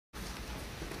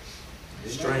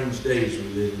Strange days we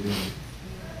live in.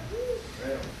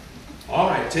 All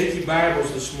right, take your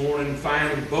Bibles this morning and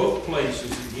find both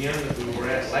places again that we were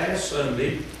at last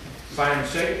Sunday. Find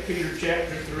 2 Peter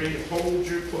chapter 3, hold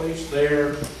your place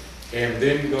there, and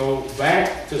then go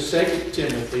back to 2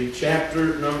 Timothy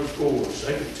chapter number 4. 2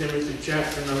 Timothy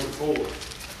chapter number 4.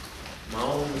 Am I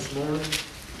on this morning?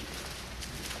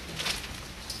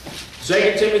 2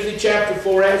 Timothy chapter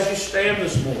 4, as you stand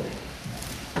this morning.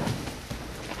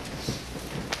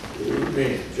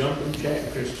 Amen. Jumping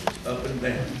Jack Christians up and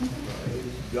down. Praise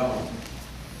God.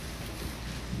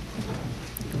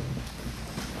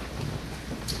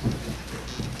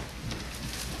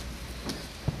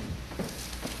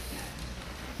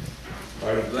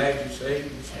 Are you glad you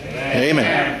saved?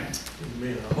 Amen.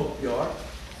 Amen. I hope you are.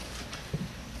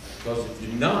 Because if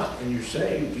you're not and you're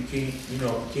saved, you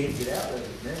can't get out of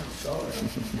it now. Sorry.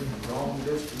 You're in the wrong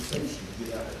dispensation to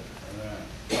get out of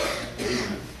it.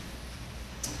 Amen.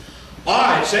 All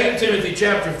right, 2 Timothy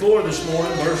chapter 4 this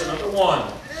morning, verse number 1.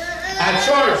 I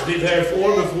charge thee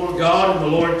therefore before God and the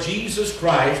Lord Jesus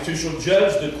Christ, who shall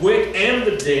judge the quick and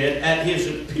the dead at his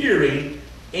appearing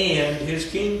and his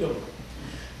kingdom.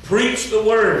 Preach the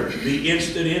word, be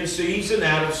instant in season,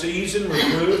 out of season,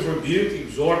 reprove, rebuke,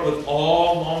 exhort with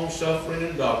all longsuffering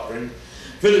and doctrine.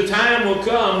 For the time will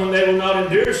come when they will not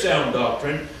endure sound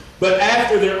doctrine, but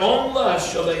after their own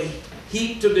lust shall they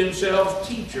heap to themselves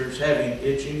teachers having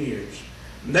itching ears.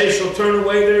 And they shall turn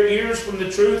away their ears from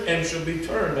the truth and shall be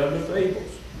turned unto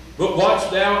fables. But watch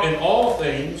thou in all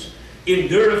things,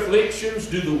 endure afflictions,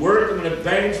 do the work of an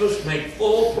evangelist, make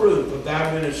full proof of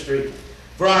thy ministry.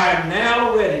 For I am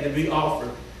now ready to be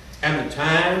offered, and the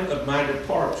time of my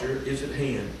departure is at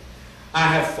hand. I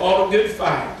have fought a good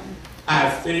fight. I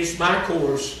have finished my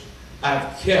course. I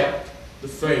have kept the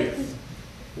faith.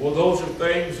 Well, those are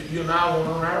things that you and I want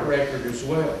on our record as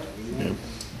well. Yeah.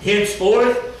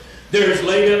 Henceforth, there is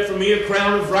laid up for me a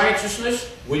crown of righteousness,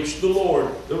 which the Lord,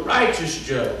 the righteous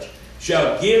judge,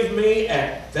 shall give me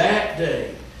at that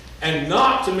day. And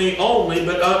not to me only,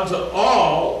 but unto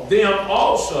all them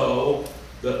also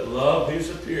that love his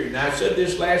appearing. Now, I said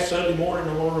this last Sunday morning,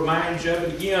 I want to remind you of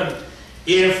it again.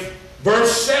 If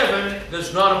verse 7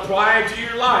 does not apply to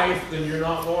your life, then you're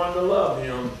not going to love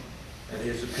him at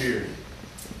his appearing.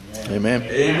 Amen.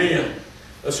 Amen.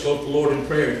 Let's go to the Lord in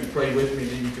prayer. You pray with me,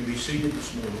 then you can be seated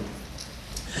this morning.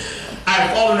 Our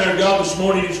Father and our God, this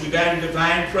morning as we got in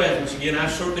divine presence again, I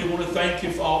certainly want to thank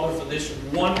you, Father, for this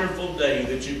wonderful day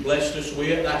that you blessed us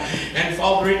with. And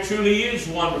Father, it truly is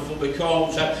wonderful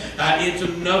because it's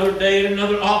another day and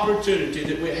another opportunity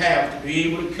that we have to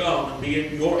be able to come and be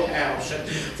in your house. And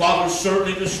Father,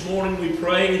 certainly this morning we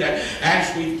pray that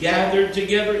as we've gathered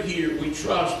together here, we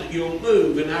trust that you'll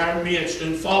move in our midst.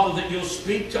 And Father, that you'll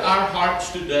speak to our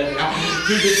hearts today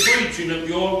through the preaching of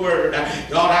your word.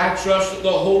 God, I trust that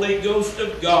the Holy Ghost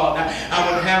of God,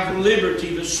 I would have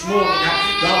liberty this morning,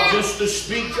 God, just to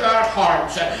speak to our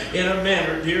hearts in a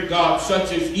manner, dear God,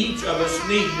 such as each of us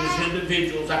need as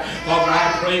individuals. Father,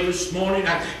 I pray this morning,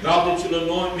 God, that you'll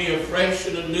anoint me afresh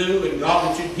and anew, and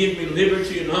God, that you'd give me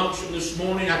liberty and unction this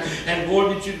morning, and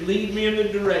Lord, that you'd lead me in the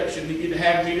direction that you'd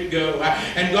have me to go.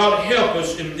 And God, help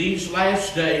us in these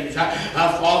last days,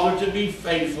 Father, to be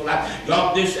faithful.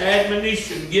 God, this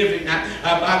admonition given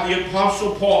by the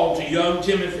Apostle Paul to young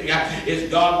Timothy is,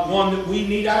 God, one that we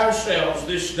need ourselves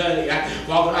this day.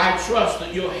 Father, I trust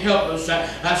that you'll help us,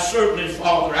 certainly,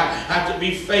 Father, to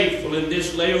be faithful in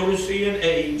this Laodicean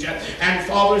age. And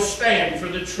Father, stand for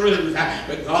the truth.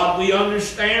 But God, we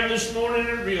understand this morning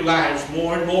and realize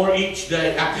more and more each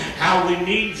day how we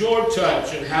need your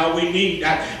touch and how we need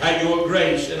your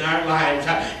grace in our lives.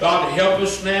 God, help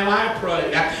us now, I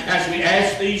pray, as we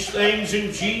ask these things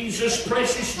in Jesus'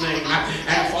 precious name.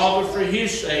 And Father, for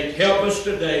his sake, help us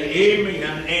today.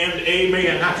 Amen and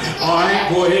amen. All right,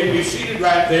 go ahead and be seated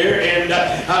right there.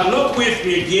 And look with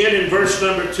me again in verse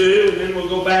number 2, and then we'll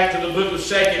go back to the book of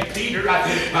 2 Peter.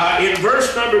 In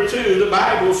verse number 2, the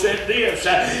Bible said this.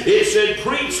 It said,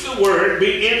 preach the word,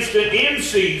 be instant in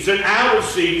season, out of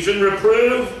season,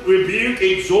 reprove, rebuke,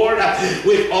 exhort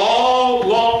with all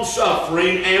long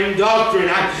suffering and doctrine.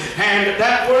 And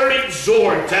that word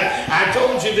exhort, I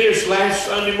told you this last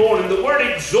Sunday morning. The word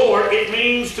exhort, it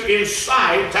means to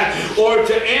incite or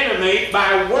to animate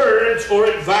by words or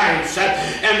advice.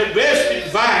 And the best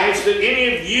advice that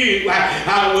any of you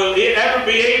will ever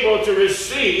be able to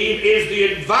receive is the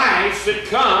advice that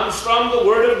comes from the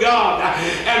Word Word of God.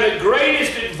 And the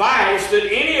greatest advice that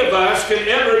any of us can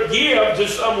ever give to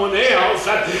someone else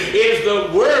is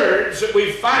the words that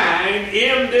we find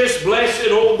in this blessed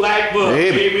old black book.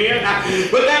 Amen.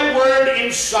 But that word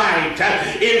incite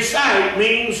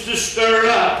means to stir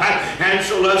up. And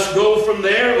so let's go from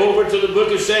there over to the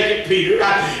book of 2 Peter.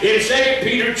 In 2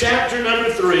 Peter chapter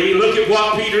number 3, look at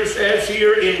what Peter says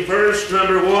here in verse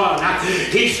number 1.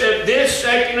 He said, "This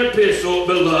second epistle,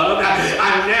 beloved,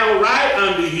 I now write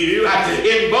unto you,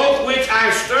 in both which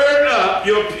I stirred up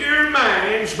your pure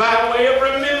minds by way of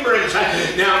remembrance."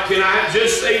 Now, can I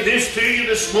just say this to you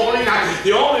this morning?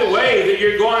 The only way that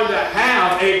you're going to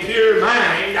have a pure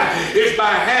mind is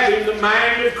by having the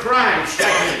mind of Christ.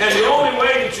 And the only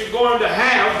way that you're going to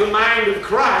have the mind of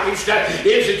Christ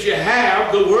is that you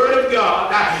have the Word of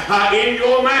God in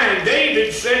your mind.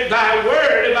 David said, "Thy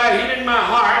word have I hid in my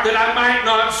heart, that I might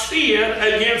not sin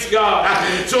against God."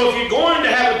 So if you're going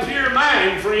to have a pure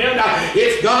mind, friend,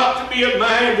 it's got to be a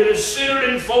mind that is centered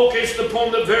and focused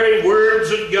upon the very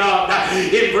words of God.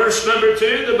 In verse number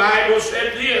 2, the Bible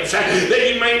said this,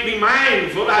 that you may be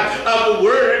mindful of the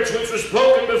words which were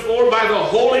spoken before by the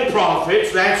holy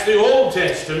prophets, that's the Old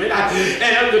Testament,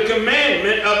 and of the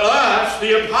commandment of us,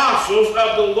 the apostles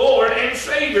of the Lord and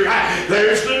Savior.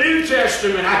 There's the New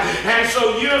Testament. And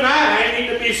so you and I need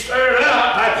to be stirred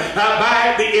up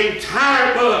by the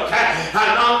entire book,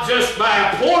 not just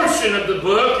by a portion of the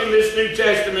book in this New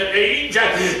Testament age,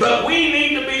 but we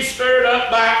need to be stirred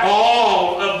up by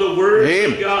all of the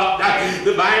words of God.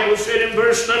 The Bible said in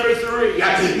verse number 3,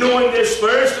 "Knowing this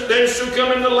first, that there shall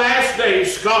come in the last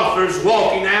days scoffers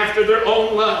walking after their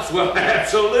own lusts." Well,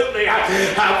 absolutely.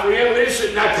 Friend,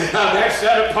 listen, that's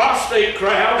that apostate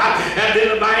crowd. And then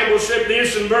the Bible said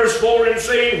this in verse 4 and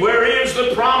saying, "Where is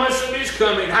the promise of His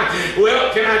coming?" Well,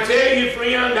 can I tell you,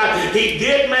 friend, He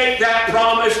did make that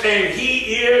promise, and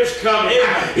He is coming.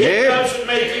 It doesn't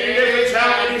make any difference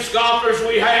how many scoffers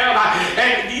we have.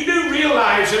 And you do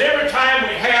realize that every time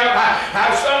we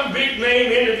have some big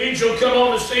name individual come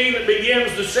on the scene that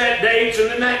begins to set dates, and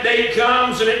then that date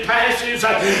comes and it passes,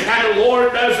 and the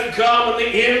Lord doesn't come, and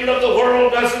the end of the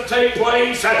world doesn't take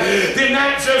place, then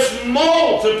that just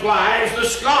multiplies the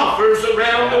scoffers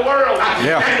around the world.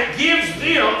 And it gives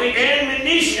them the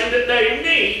ammunition that they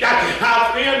need,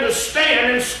 friend, to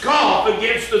stand and scoff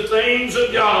against the things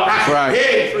of God. Right.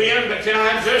 Hey, friend, but can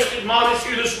I just admonish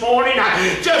you this morning?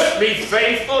 Just be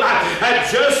faithful,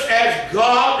 just as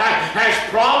God has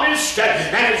promised,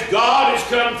 and as God has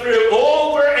come through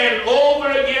over and over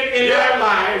again in our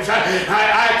lives.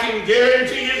 I can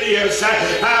guarantee you this,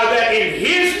 that in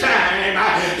His time,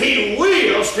 He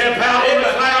will step out in the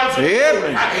clouds of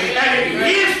glory. And in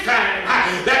His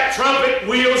time, that trumpet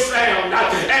will sound.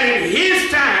 And in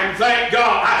His time, thank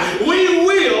God, we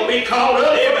will be caught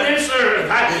up from this earth,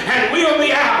 and we'll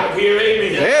be out of here.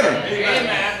 Amen.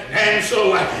 Amen. And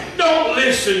so, don't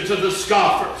listen to the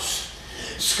scoffers.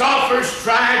 Scoffers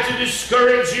try to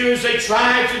discourage you as they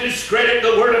try to discredit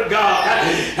the Word of God.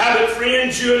 But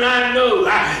friends, you and I know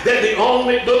that the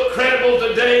only book credible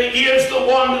today is the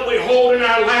one that we hold in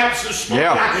our laps this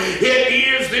morning. It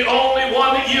is the only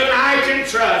one that you and I can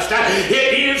trust.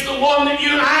 It is the one that you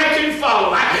and I can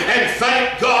follow. And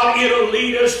thank God it'll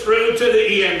lead us through to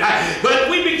the end.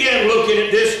 But we began looking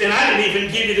at this, and I didn't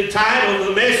even give you the title of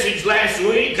the message last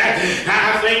week.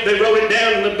 I think they wrote it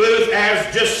down in the booth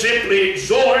as just simply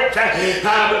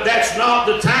but that's not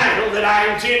the title that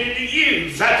I intended to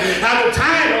use. The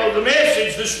title of the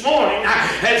message this morning,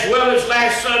 as well as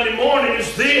last Sunday morning,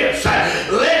 is this: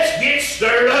 let's get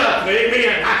stirred up.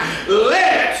 Amen.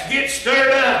 Let's get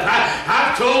stirred up.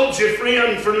 I've told you,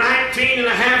 friend, for 19 and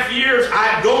a half years,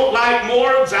 I don't like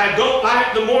morgues. I don't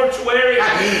like the mortuary.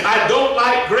 I don't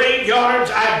like graveyards.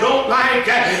 I don't like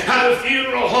the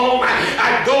funeral home.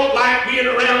 I don't like being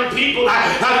around people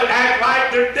that act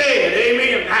like they're dead. Amen.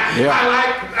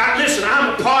 Listen,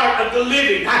 I'm a part of the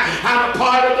living. I'm a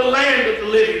part of the land of the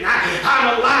living.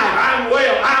 I'm alive. I'm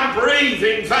well. I'm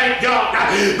breathing. Thank God.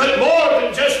 But more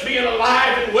than just being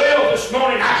alive and well this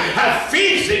morning,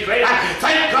 physically,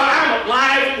 thank God I'm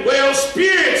alive and well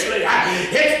spiritually.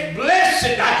 It's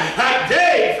blessed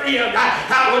day, friend,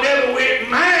 whenever we're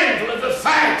mindful of the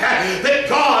fact that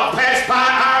God passed by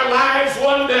our lives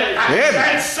one day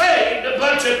and saved a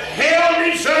bunch of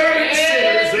hell-deserving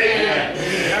sinners. Amen.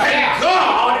 And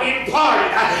God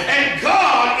imparted, and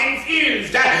God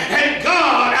infused, and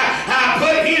God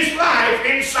put His life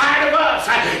inside of us.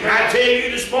 Can I tell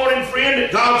you this morning, friend,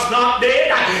 that God's not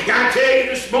dead? Can I tell you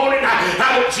this morning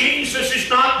that Jesus is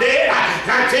not dead?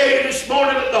 Can I tell you this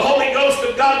morning that the Holy Ghost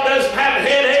of God doesn't have a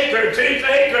headache or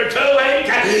toothache or toe ache?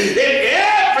 In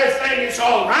everything is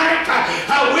all right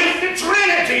with the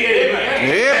Trinity.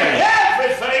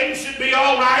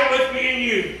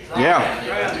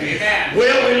 Yeah.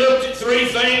 Well, we looked at three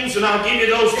things, and I'll give you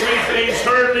those three things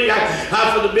hurriedly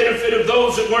for the benefit of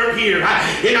those that weren't here.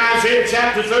 In Isaiah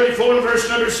chapter 34 and verse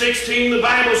number 16, the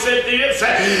Bible said this,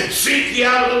 seek ye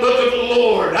out of the book of the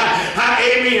Lord.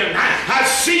 Amen.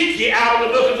 Seek ye out of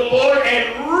the book of the Lord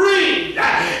and read.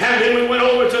 And then we went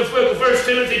over to 1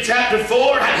 Timothy chapter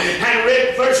 4 and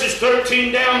read verses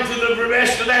 13 down to the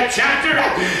rest of that chapter.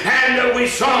 And we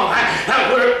saw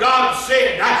where God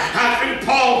said through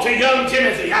Paul to young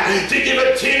Timothy to give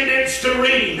attendance to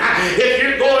reading. If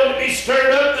you're going to be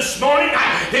stirred up this morning,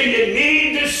 then you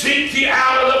need to seek ye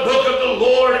out of the book of the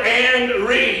Lord and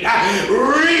read.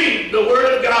 Read the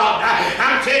Word of God.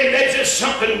 I'm telling you, there's just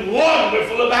something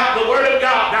wonderful about the Word of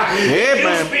God.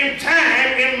 You'll spend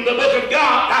time in the book of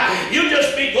God. You'll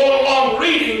just be going along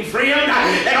reading, friend,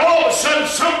 and all of a sudden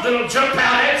something will jump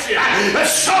out at you.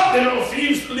 Something will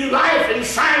fuse new life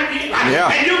inside of you.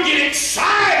 And you'll get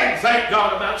excited, thank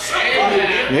God, about something.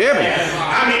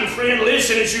 I mean, friend,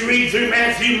 listen, as you read through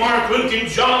Matthew, Mark, Luke, and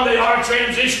John, they are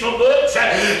transitional books,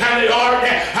 and they are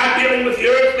dealing with the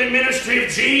earthly ministry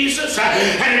of Jesus,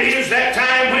 and it is that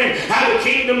time when the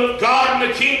kingdom of God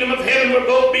and the kingdom of heaven were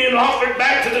both being offered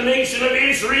back to the nation of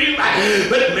Israel.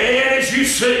 But man, as you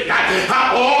see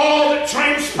all that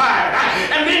transpired,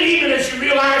 and then even as you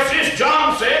realize this,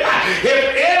 John said,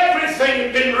 if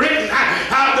everything had been written,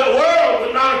 the world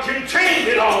would not have contained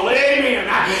it all. Amen.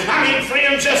 I mean,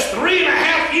 friends, just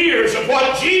 3.5 years of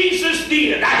what Jesus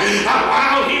did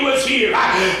while he was here,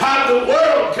 the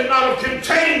world could not have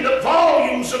contained the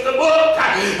volumes of the book,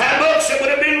 books that would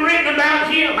have been written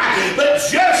about him. But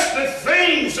just the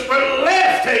things that were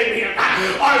left, amen,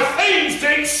 are things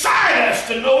to excite us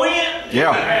to no end.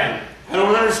 Yeah. I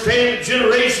don't understand the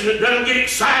generation that doesn't get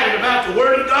excited about the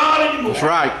Word of God anymore. That's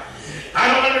right. I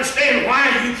don't understand why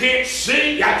you can't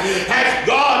see. Has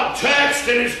God touched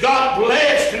and has God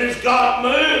blessed and has God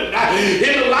moved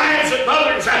in the lives of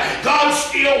others? God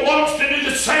still wants to do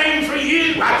the same for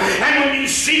you. And when you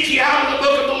seek ye out of the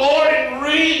book of the Lord and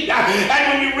read, and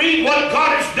when you read what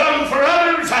God has done for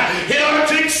others, it ought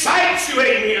to excite you,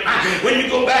 amen. When you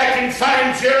go back and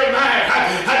find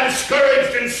Jeremiah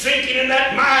discouraged and sinking in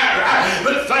that mire,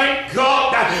 but thank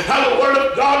God how the Word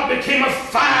of God became a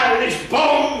fire in his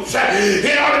bones.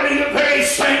 It ought to be the very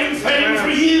same thing for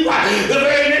you. The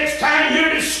very next time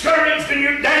you're discouraged and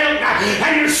you're down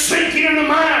and you're sinking in the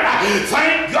mire,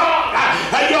 thank God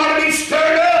you ought to be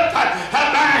stirred up by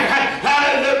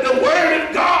the Word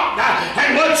of God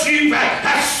and what you've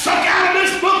sucked out of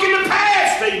this book in the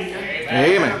past. Amen.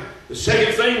 Amen. The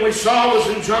second thing we saw was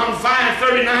in John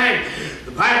 5:39.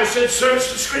 The Bible said,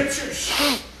 search the Scriptures.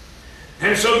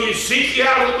 And so you seek ye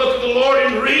out of the book of the Lord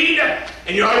and read,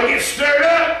 and you ought to get stirred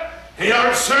up. And you ought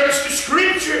to search the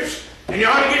Scriptures. And you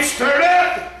ought to get stirred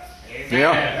up.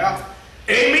 Yeah.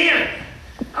 Amen.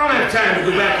 I don't have time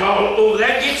to go back all over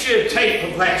that. Get you a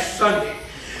tape of last Sunday.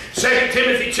 2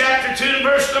 Timothy chapter 2 and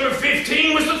verse number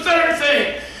 15 was the third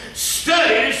thing.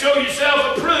 Study to show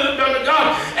yourself approved unto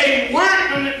God, a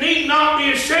workman that need not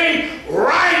be ashamed,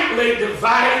 rightly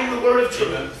dividing the word of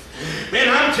truth. Man,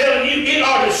 I'm telling you, it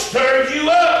ought to stir you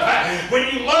up when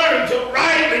you learn to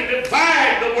rightly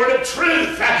divide the word of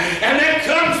truth. And that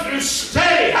comes through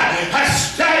study.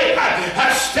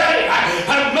 Study.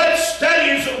 Much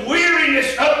study is a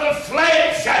weariness of the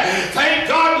flesh. Thank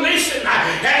God, listen,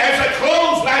 as I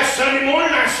closed last Sunday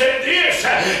morning, I said this,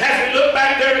 as we look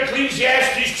back there at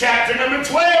Ecclesiastes chapter number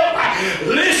 12,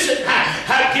 listen,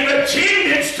 give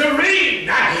attendance to read.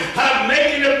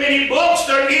 Making of many books,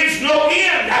 there is no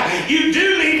end. You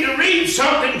do need to read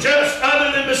something just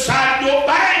other than beside your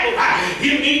Bible.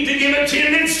 You need to give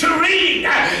attendance to reading,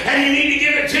 and you need to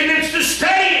give attendance to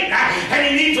studying,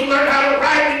 and you need to learn how to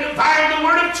rightly divide the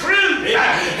word of truth.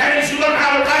 And as you learn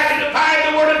how to rightly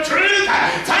divide the word of truth,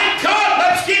 thank God,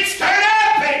 let's get stirred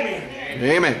up. Amen.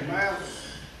 Amen.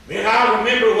 Man, I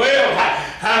remember well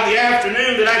how the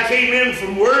afternoon that I came in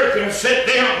from work and I sat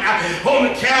down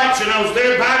on the couch and I was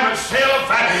there by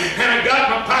myself and I got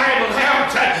my Bible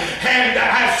out and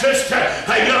I was just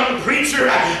a young preacher.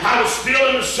 I was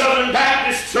still in the Southern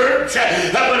Baptist Church,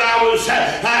 but I was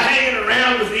hanging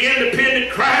around with the independent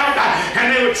crowd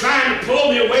and they were trying to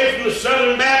pull me away from the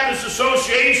Southern Baptist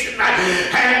Association.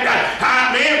 And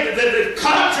man, the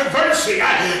controversy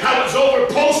was over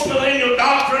postmillennial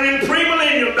doctrine and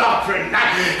premillennial doctrine.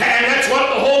 And that's what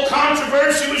the whole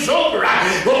controversy was over.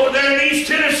 Over there in East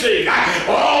Tennessee,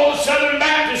 all the Southern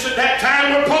Baptists at that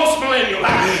time were postmillennial.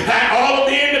 All of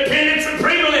the independents were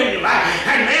premillennial.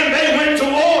 And man, they went to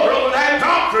war over that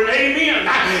doctrine. Amen.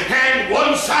 And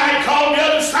one side called the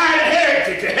other side a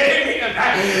heretic. Amen.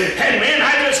 And man,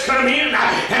 I just come in and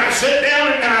I sat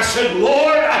down and I said,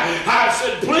 Lord, I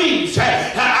said, please,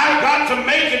 I've got to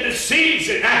make a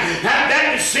decision.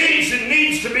 That decision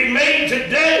needs to be made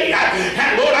today.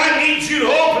 And Lord, I need you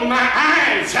to open my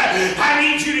eyes. I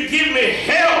need you to give me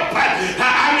help.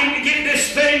 I need to get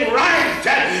this thing right.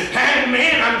 And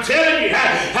man, I'm telling you,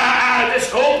 I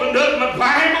just opened up my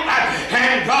Bible,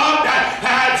 and God,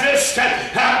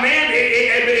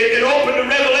 it opened to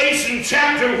Revelation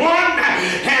chapter 1, and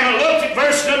I looked at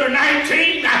verse number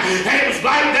 19, and it was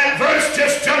like that verse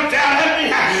just jumped out at me.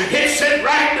 It said,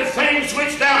 write the things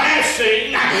which thou hast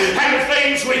seen, and the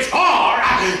things which are,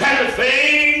 and the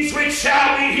things which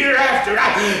shall be hereafter.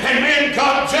 And then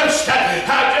God just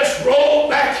rolled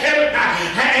back heaven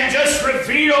and just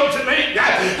revealed to me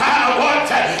what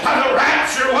the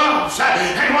rapture was,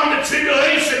 and what the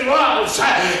tribulation was,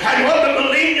 and what the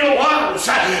millennial was,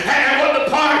 and what the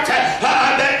part,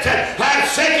 that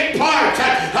second part,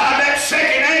 that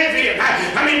second advent.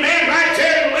 I mean, man, right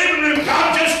there in the living room,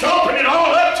 God just opened it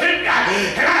all up to me,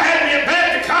 and I had me a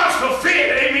Pentecostal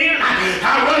fit, amen.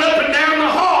 I run up and down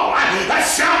the hall,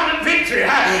 shouting victory.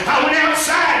 I went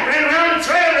outside, ran around the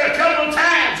trailer a couple of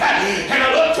times, and I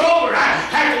looked over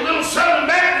at the little Southern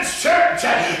Baptist church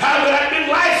that I'd been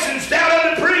licensed out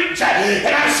of to preach,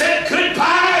 and I said,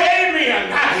 goodbye,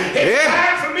 amen. It's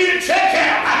time for me to check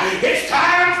out. It's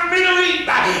time for me to leave.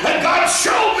 God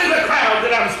showed me the crowd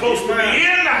that I'm supposed to be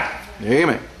in.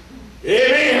 Amen.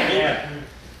 Amen.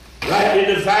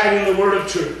 Rightly dividing the word of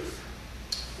truth.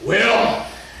 Well,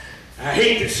 I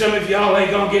hate that some of y'all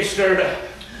ain't going to get stirred up.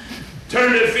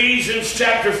 Turn to Ephesians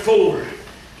chapter 4.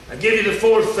 I'll give you the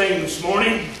fourth thing this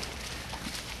morning.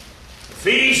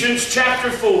 Ephesians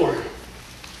chapter 4.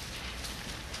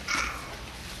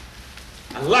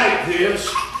 I like this.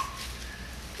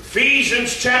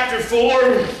 Ephesians chapter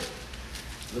 4.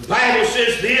 The Bible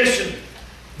says this in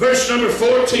verse number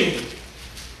 14.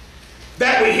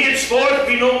 That we henceforth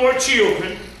be no more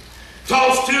children,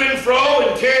 tossed to and fro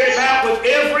and carried about with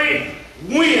every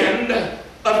wind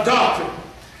of doctrine,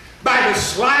 by the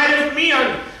sleight of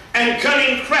men and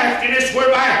cunning craftiness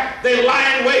whereby they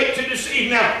lie in wait to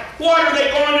deceive. Now, what are they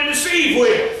going to deceive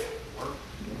with?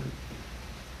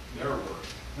 Their word.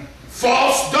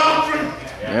 False doctrine.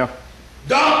 Yeah.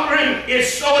 Doctrine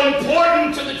is so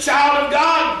important to the child of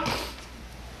God.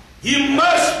 You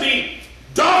must be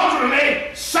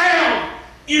doctrinally sound.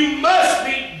 You must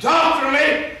be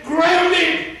doctrinally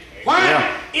grounded. Why?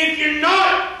 Yeah. If you're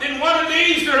not, then one of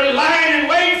these that are lying in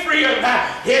wait for you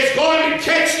is going to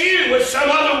catch you with some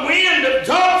other wind of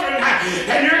doctrine,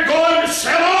 and you're going to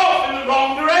set off in the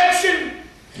wrong direction.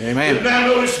 Amen. But now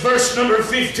notice verse number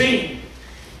 15.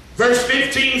 Verse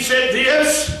 15 said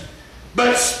this,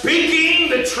 but speaking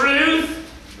the truth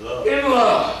in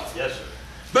love. Yes, sir.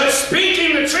 But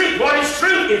speaking the truth, what is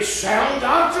truth? It's sound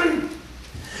doctrine.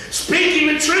 Speaking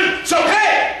the truth. So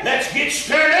hey, let's get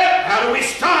stirred up. How do we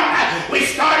start? We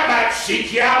start by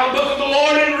seek ye out the book of the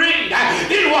Lord and read.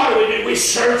 Then what do? We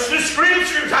search the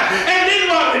scriptures. And then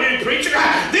what do, preacher?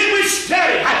 Then we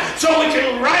study so we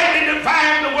can rightly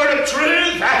divine the word of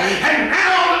truth. And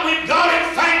now that we've got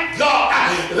it, thank God,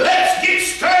 let's get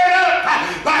stirred up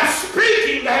by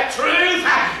speaking that truth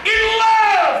in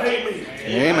love.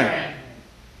 Amen. Amen.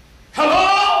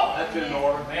 Hello? That's in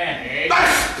order. Man. By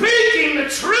speaking the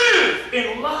truth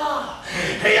in love.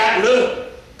 Hey,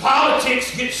 look,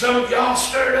 politics gets some of y'all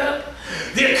stirred up.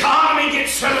 The economy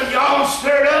gets some of y'all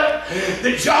stirred up.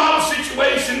 The job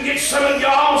situation gets some of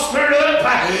y'all stirred up.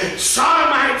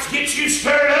 Sodomites get you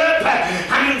stirred up.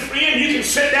 I mean, friend, you can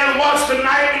sit down and watch the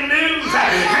nightly news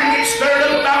and get stirred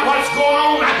up about what's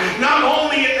going on, not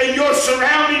only in your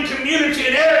surrounding community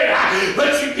and area,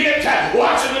 but you get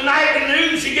watching the nightly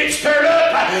news, you get stirred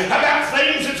up about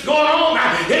things that's going on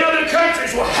in other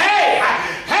countries. Well, hey,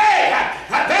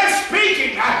 they're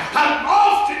speaking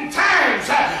oftentimes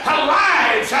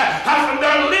lies from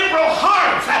their liberal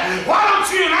hearts. Why don't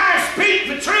you and I speak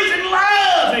the truth in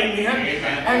love, amen,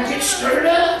 and get stirred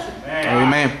up?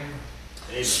 Amen.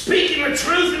 Speaking the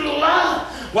truth in love.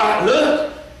 Why,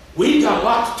 look, we've got a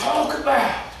lot to talk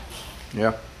about.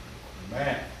 Yeah.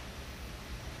 Amen.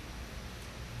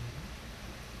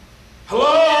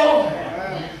 Hello?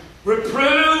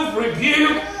 Reprove,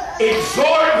 rebuke,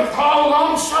 exhort with all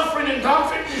long suffering and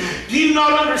doctrine. Do you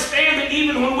not understand that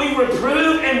even when we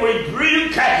reprove and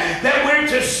rebuke, that we're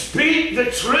to speak the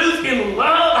truth in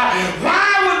love? Why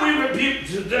would we rebuke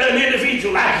an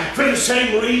individual? For the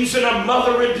same reason a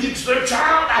mother rebukes their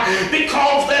child,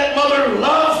 because that mother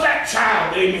loves that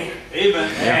child. Amen.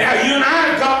 Amen. Now you and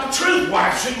I have got the truth.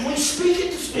 Why shouldn't we speak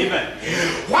it this morning? Amen.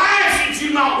 Why should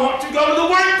you not want to go to the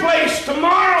workplace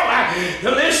tomorrow?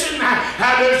 Now listen,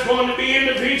 there's going to be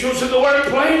individuals individuals in the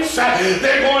workplace.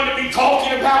 They're going to be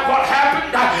talking about what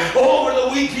happened over the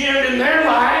weekend in their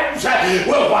lives.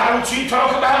 Well, why don't you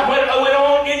talk about what went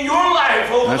on in your life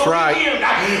over the weekend?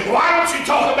 Why don't you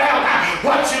talk about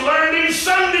what you learned in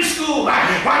Sunday school?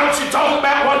 Why don't you talk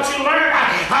about what you learned?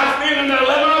 I've been in the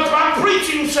 11 o'clock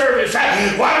preaching service.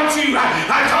 Why don't you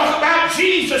talk about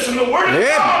Jesus and the Word of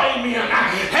God? Amen.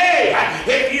 Hey,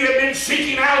 if you have been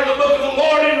seeking out of the book of the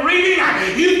Lord and reading,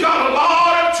 you've got a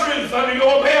lot of truth under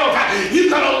your belt. You've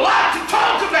got a lot to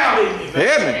talk about. Amen.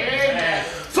 Amen.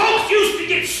 Folks used to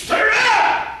get stirred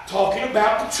up talking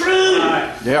about the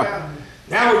truth. Yeah.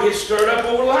 Now we get stirred up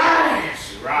over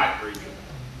lies. Right, preacher.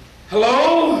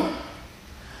 Hello?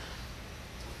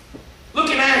 Look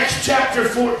in Acts chapter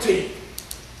 14.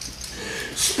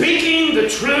 Speaking the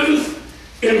truth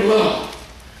in love.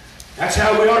 That's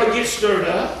how we ought to get stirred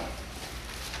up.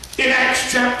 In Acts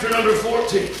chapter number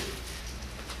 14.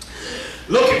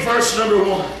 Look at verse number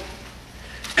 1.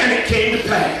 And it came to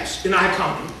pass in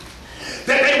Iconium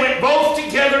that they went both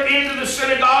together into the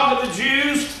synagogue of the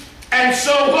Jews. And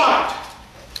so what?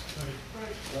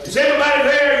 Is everybody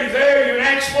there? Are you there? You're in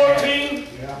Acts 14?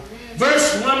 Yeah.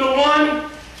 Verse number 1.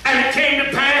 And it came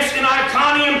to pass in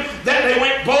Iconium that they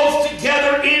went both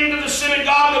together into the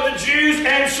synagogue of the Jews.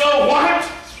 And so what?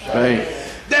 Right.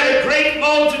 That a great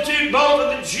multitude, both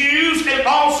of the Jews and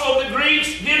also of the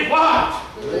Greeks, did what?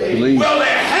 Believe. Well, they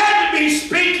had to be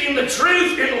speaking the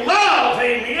truth in love,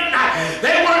 amen.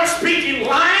 They weren't speaking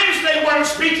lies, they weren't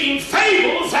speaking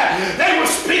fables, they were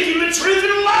speaking the truth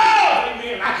in love,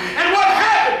 amen. And what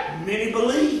happened? Many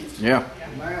believed. Yeah.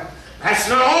 That's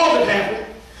not all that happened.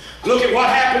 Look at what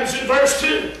happens in verse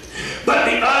 2. But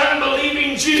the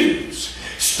unbelieving Jews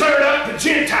stirred up the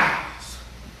Gentiles.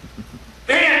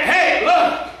 And hey,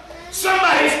 look,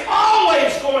 somebody's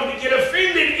always going to get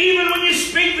offended even when you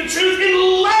speak the truth in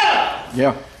love.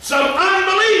 Yeah. Some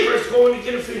unbeliever's going to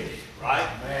get offended. Right,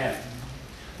 man.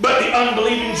 But the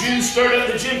unbelieving Jews stirred up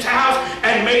the Gentiles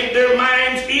and made their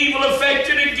minds evil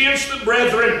affected against the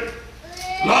brethren.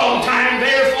 Long time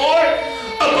therefore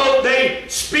abode they,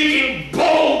 speaking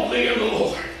boldly in the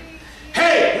Lord.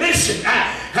 Hey, listen,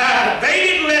 they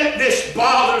didn't let this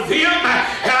bother them.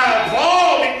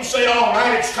 Paul didn't say, all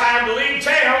right, it's time to leave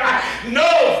town.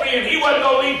 No, friend, he wasn't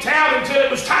going to leave town until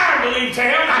it was time to leave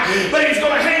town. But he's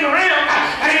going to hang around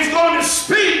and he's going to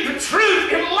speak the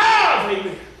truth in love.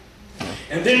 Amen.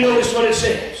 And then notice what it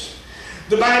says.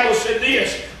 The Bible said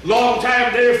this. Long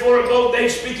time therefore abode they,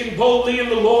 speaking boldly in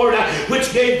the Lord,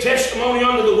 which gave testimony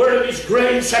unto the word of his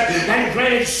grace, and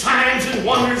granted signs and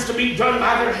wonders to be done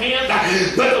by their hand.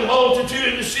 But the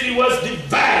multitude of the city was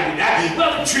divided.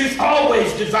 Well, the truth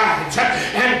always divides,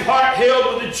 and part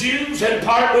held with the Jews and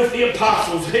part with the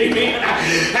apostles. Amen.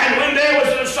 And when there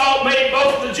was an assault made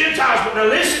both of the Gentiles, but now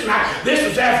listen, this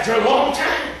was after a long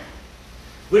time.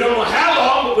 We don't know how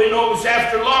long, but we know it was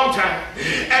after a long time.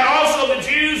 And also the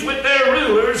Jews with their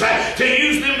rulers, to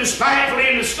use them despitefully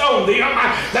and to stone them,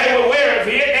 they were aware of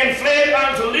it and fled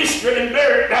unto Lystra and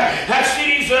Derbe,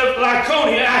 cities of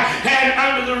Lycaonia, and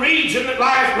unto the region that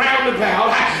lieth round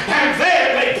about. And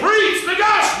there they preached the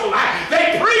gospel.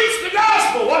 They preached the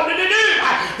gospel. What did they do?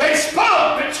 They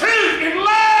spoke the truth in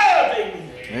love.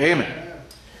 Amen. Amen.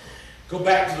 Go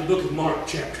back to the book of Marc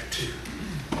chapter 2.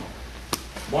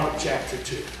 Mark chapter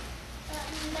 2.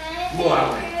 Boy, I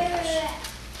like this.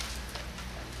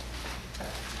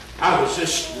 I was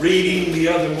just reading the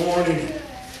other morning.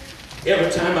 Every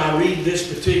time I read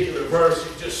this particular verse,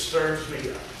 it just stirs me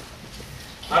up.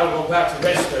 I don't know about the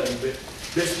rest of them, but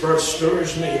this verse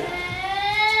stirs me up.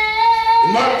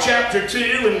 In Mark chapter 2,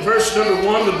 in verse number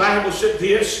 1, the Bible said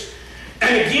this.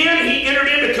 And again he entered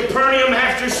into Capernaum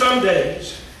after some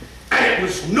days, and it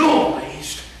was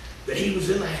noised that he was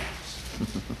in the house.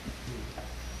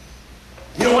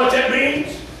 You know what that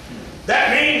means?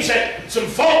 That means that some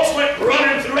folks went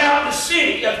running throughout the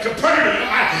city of Capernaum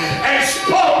and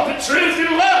spoke the truth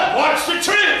in love. What's the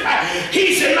truth?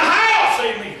 He's in the house,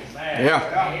 amen. Yeah.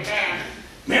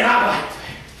 Man, I like that.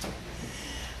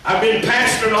 I've been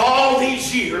pastoring all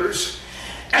these years,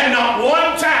 and not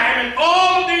one time in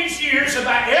all of these years have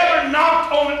I ever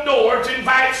knocked on the door to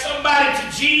invite somebody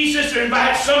to Jesus or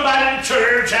invite somebody to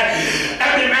church and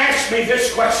them asked me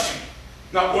this question.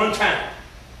 Not one time.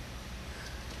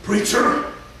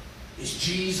 Preacher, is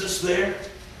Jesus there?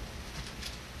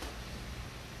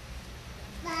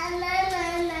 I've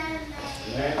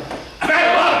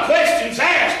had a lot of questions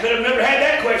asked, but I've never had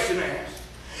that question asked.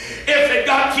 If they've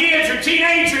got kids or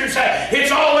teenagers,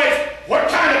 it's always, what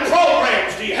kind of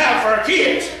programs do you have for our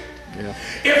kids? Yeah.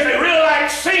 If they really like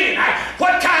singing,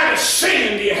 what kind of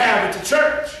singing do you have at the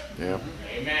church? Yeah.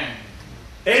 Amen.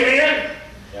 Amen?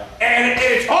 Yeah. And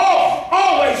it's all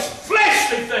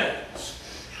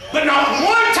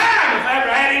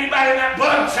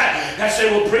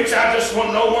just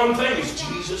want to know one thing. Is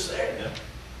Jesus there?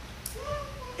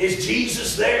 Is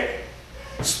Jesus there?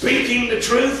 Speaking the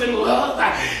truth in love.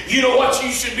 You know what? You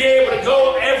should be able to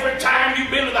go every time you've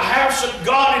been to the house of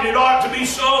God, and it ought to be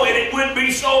so, and it would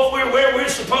be so if we're where we're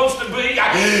supposed to be.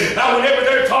 Whenever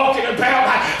they're talking about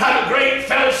how the great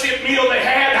fellowship meal they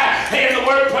had in the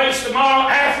workplace tomorrow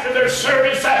after their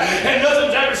service, and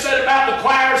nothing's ever said about the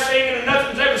choir singing, and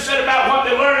nothing's ever said about what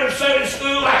they learned in Sunday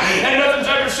school, and nothing's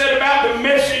ever said about the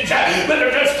message, but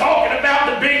they're just talking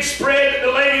about the big spread that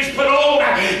the ladies put on.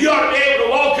 You ought to be able to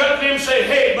walk up to them and say,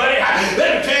 hey, buddy,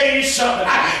 let me tell you something.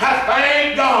 I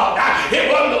thank God.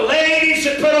 It wasn't the ladies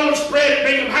that put on the spread at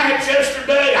Bingham Heights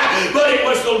yesterday, but it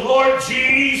was the Lord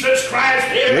Jesus Christ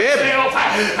himself.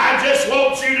 I just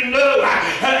want you to know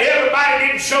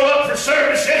everybody didn't show up for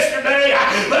service yesterday,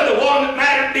 but the one that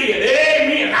mattered did.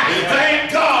 Amen.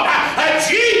 Thank God.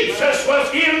 Jesus was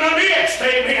in the midst.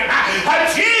 Amen.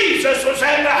 Jesus was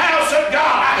at the house of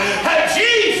God.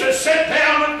 Jesus sat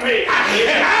down with me,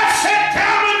 and I sat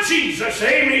down with Jesus.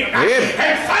 Amen.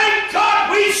 And thank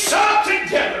God we sat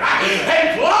together.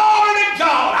 And glory to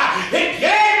God. It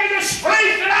gave me the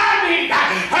strength that I need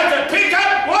to pick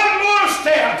up one more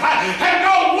step and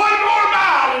go one more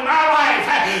mile in my life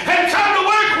and come to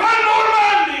work one more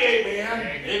Monday.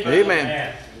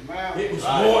 Amen. Amen. It was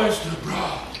moist and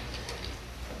broad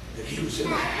that he was in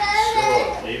the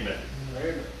house. Amen.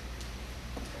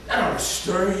 That ought to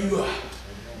stir you up.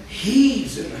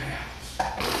 He's in the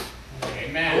house.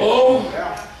 Amen. Oh,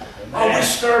 we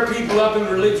stir people up in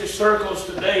religious circles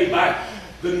today by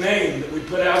the name that we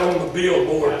put out on the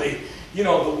billboard.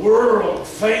 The world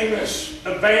famous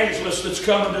evangelist that's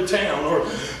coming to town, or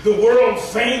the world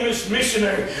famous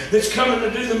missionary that's coming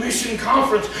to do the mission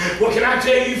conference. Well, can I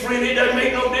tell you, friend, it doesn't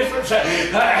make no difference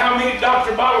how many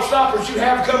Dr. Bottle Stoppers you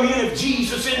have come in if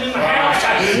Jesus isn't in the house.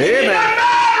 It doesn't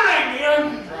matter,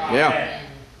 amen. Yeah.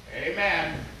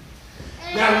 Amen.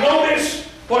 Now notice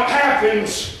what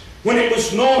happens when it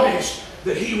was noised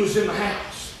that he was in the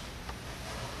house.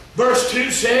 Verse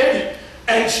 2 said,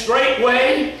 and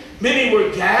straightway many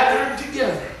were gathered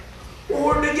together.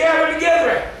 Or were they gathered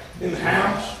together in the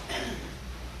house?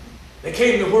 They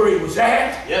came to where he was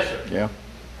at. Yes, sir. Yeah.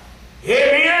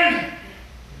 Amen.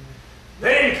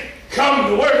 They didn't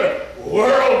come to where the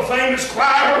world famous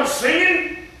choir was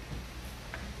singing.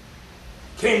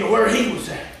 Came to where he was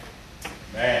at.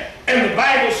 Man. And the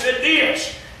Bible said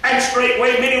this, and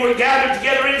straightway many were gathered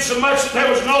together insomuch that there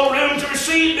was no room to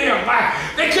receive them.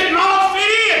 They couldn't all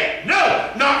fit in.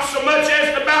 No, not so much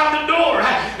as about the door.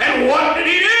 And what did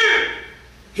he do?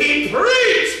 He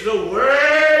preached the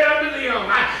word unto them.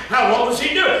 Now what was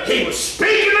he doing? He was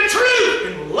speaking the truth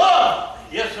in love.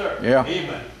 Yes, sir. Yeah.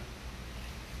 Amen.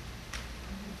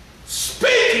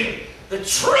 Speaking the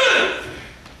truth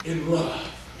in love.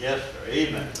 Yes, sir.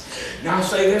 Amen. Now I'll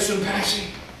say this in passing.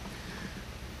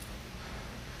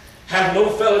 Have no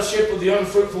fellowship with the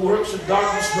unfruitful works of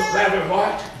darkness, but rather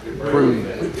what?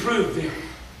 Reprove. Reprove them.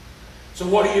 So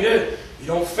what do? You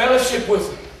don't fellowship with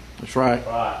them. That's right.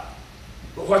 Right.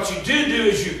 But what you do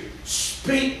is you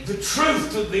speak the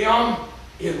truth to them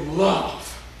in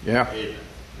love. Yeah. Amen.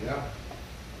 Yeah.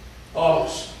 Oh,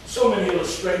 so many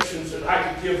illustrations that I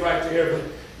could give right there, but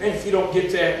man, if you don't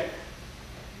get that,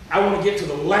 I want to get to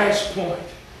the last point.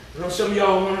 You know, some of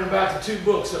y'all are wondering about the 2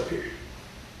 books up here.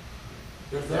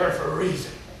 They're there for a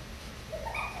reason.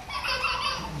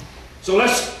 So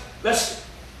let's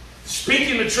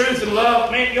speaking the truth in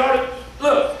love, man, you ought to,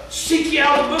 look, seek ye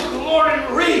out the book of the Lord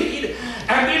and read,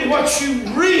 and then what you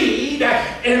read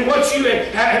and what you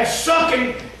have sunk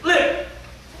in, look,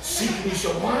 seek and you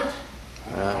shall what?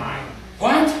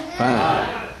 What?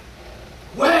 Fine.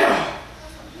 Well,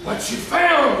 what you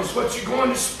found is what you're going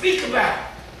to speak about.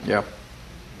 Yeah.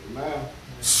 Amen.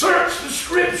 Search the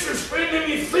scriptures, friend,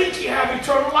 and you think you have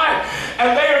eternal life.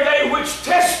 And they are they which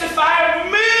testify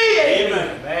of me.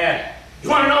 Amen. Amen. You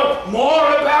want to know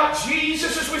more about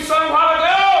Jesus, as we sang a while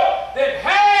ago? Then,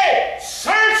 hey,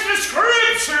 search the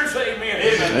scriptures. Amen.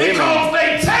 Amen. Because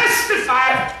they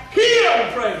testify of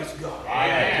him. Praise God.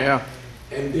 Amen. Yeah.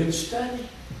 And then study.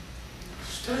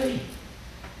 Study.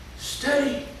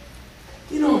 Study.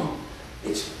 You know,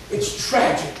 it's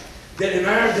tragic that in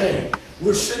our day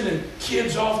we're sending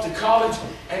kids off to college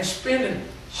and spending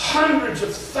hundreds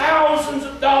of thousands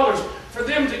of dollars for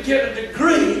them to get a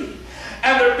degree,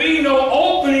 and there be no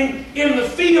opening in the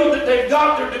field that they've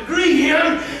got their degree in,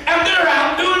 and they're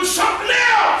out doing something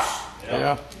else.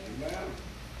 Yeah.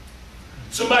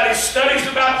 Somebody studies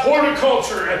about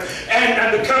horticulture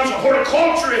and becomes a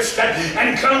horticulturist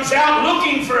and comes out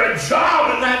looking for a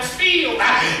job in that field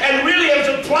and really has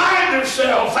applied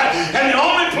themselves. And the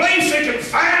only place they can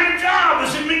find a job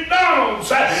is in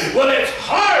McDonald's. Well, it's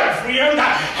hard for you to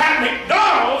have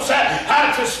McDonald's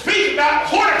to speak about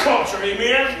horticulture.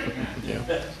 Amen?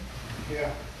 Yeah.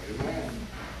 Yeah.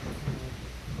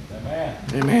 Amen.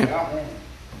 Amen. Amen.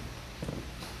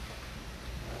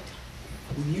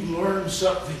 When you learn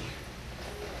something,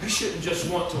 you shouldn't just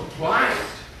want to apply it,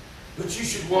 but you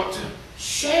should want to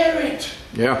share it.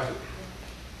 Yeah.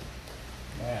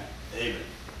 Amen. Amen.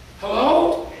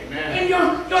 Hello? Amen. And you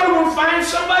ought to want to find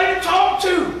somebody to talk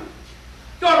to.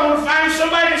 You ought to want to find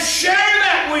somebody to share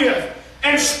that with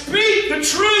and speak the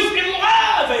truth in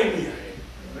love. Amen.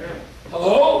 Amen.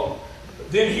 Hello?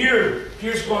 Then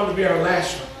here's going to be our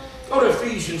last one. Go to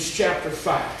Ephesians chapter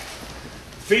 5.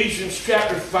 Ephesians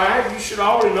chapter 5, you should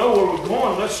already know where we're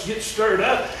going. Let's get stirred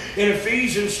up in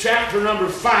Ephesians chapter number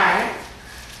 5.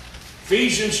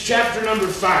 Ephesians chapter number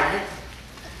 5.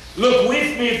 Look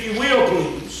with me, if you will,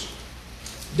 please.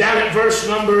 Down at verse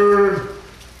number,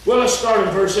 well, let's start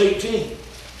in verse 18.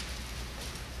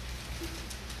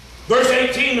 Verse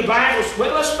 18, the Bible,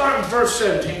 well, let's start in verse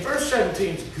 17. Verse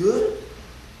 17 is good.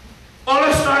 Oh,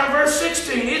 let's start in verse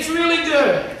 16. It's really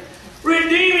good.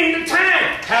 Redeeming the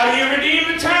time. How do you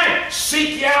redeem the time?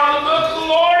 Seek ye out the book of the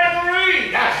Lord and read.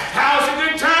 How's a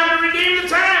good time to redeem the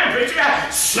time, preacher?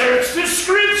 Search the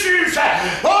scriptures.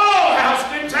 Oh, how's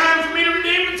a good time for me to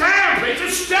redeem the time, preacher?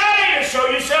 Study to show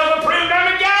yourself approved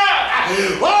unto God.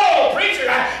 Oh, preacher,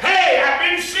 hey, I've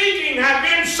been seeking, I've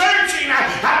been searching,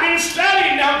 I've been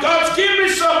studying. Now God's given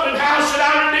me something. How should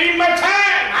I redeem my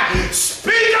time?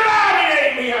 Speak about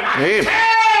it, amen. Amen.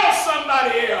 Tell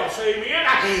somebody else, amen.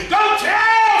 Go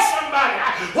tell somebody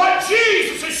what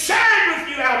Jesus has shared with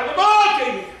you out of the book,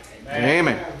 amen.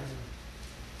 Amen.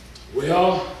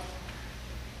 Well,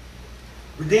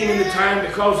 redeeming the time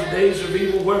because the days are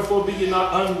evil, wherefore be ye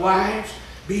not unwise.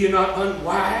 Be ye not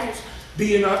unwise. Be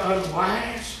ye not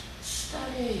unwise.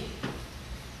 Study.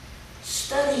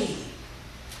 Study.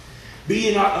 Be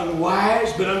ye not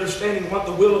unwise, but understanding what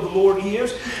the will of the Lord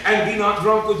is, and be not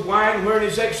drunk with wine wherein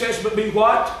is excess, but be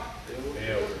what?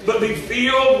 But be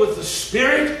filled with the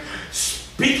Spirit,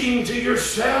 speaking to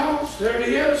yourselves. There it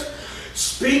is.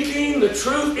 Speaking the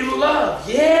truth in love.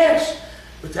 Yes,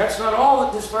 but that's not all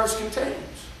that this verse contains.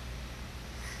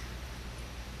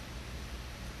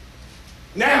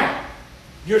 Now,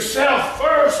 yourself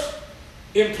first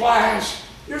implies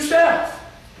yourself.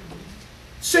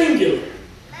 Singular.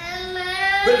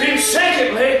 But then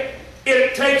secondly,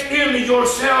 it takes into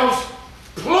yourselves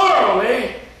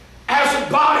plurally as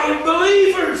a body of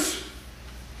believers.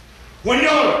 When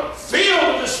you're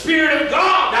filled with the Spirit of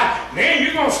God, man,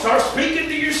 you're going to start speaking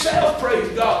to yourself, praise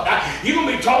God. You're going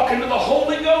to be talking to the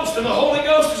Holy Ghost, and the Holy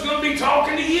Ghost is going to be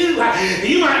talking to you.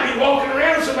 You might be walking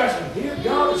around and somebody says, dear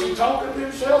God, is she talking to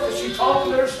himself? Is she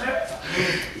talking to herself?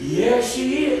 Yes,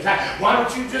 she is. Why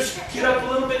don't you just get up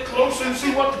a little bit closer and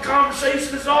see what the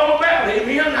conversation is all about?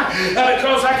 Amen.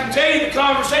 Because I can tell you the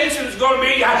conversation is going to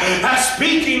be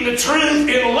speaking the truth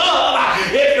in love.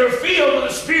 If you're filled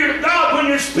with the Spirit of God, when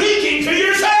you're speaking to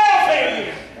yourself,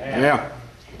 amen. Yeah.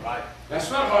 Right. That's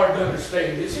not hard to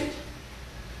understand, is it?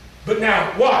 But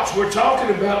now, watch. We're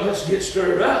talking about, let's get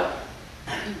stirred up.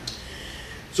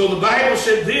 So the Bible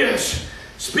said this,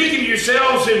 speaking to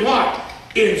yourselves in what?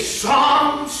 In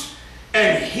psalms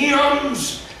and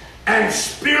hymns and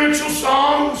spiritual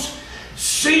songs,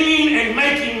 singing and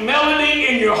making melody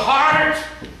in your heart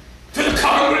to the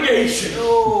congregation.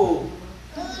 Oh.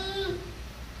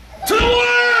 To the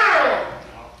world.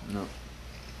 No.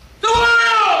 The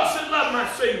world should love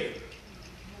my singing.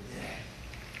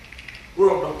 The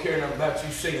world don't care nothing about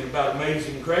you singing about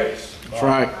amazing grace. That's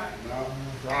right.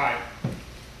 Right.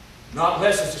 Not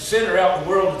unless it's a sinner out in the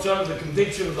world that's under the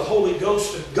conviction of the Holy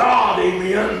Ghost of God.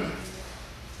 Amen.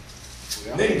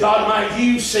 Yeah. Then God might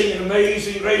use singing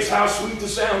amazing grace. How sweet the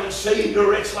sound that saved a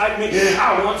wretch like me.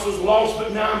 I once was lost,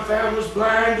 but now I'm found, was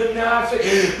blind, but now I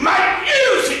see. Might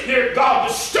use it, dear God,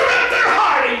 to stir up their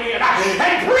heart, amen,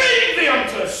 and bring them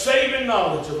to a saving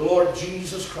knowledge of the Lord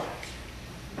Jesus Christ.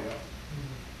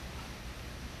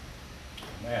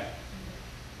 Amen.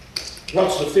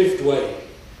 What's the fifth way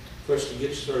for us to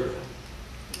get stirred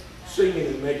up? Singing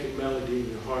and making melody in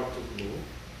your heart to the Lord.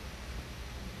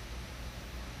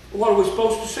 What are we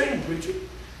supposed to sing, preacher?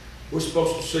 We're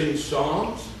supposed to sing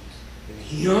psalms and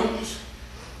hymns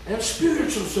and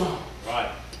spiritual songs.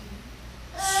 Right.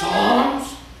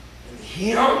 Psalms and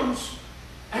hymns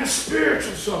and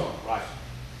spiritual songs. Right.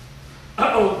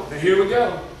 Uh-oh, now here we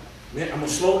go. I'm going to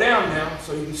slow down now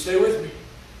so you can stay with me.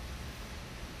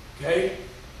 Okay?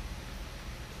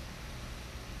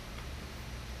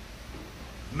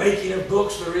 Making of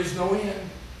books there is no end.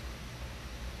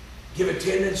 Give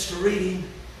attendance to reading.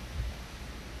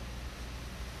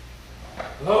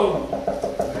 Hello?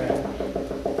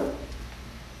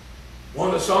 One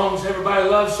of the songs everybody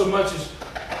loves so much is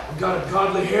we've got a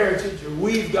godly heritage, or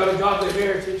we've got a godly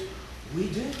heritage. We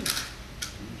do.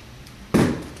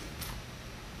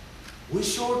 We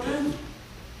sure do.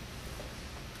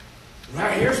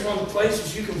 Right here's one of the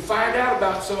places you can find out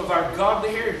about some of our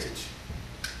godly heritage.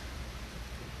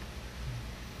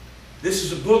 This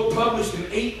is a book published in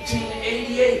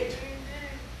 1888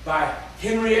 by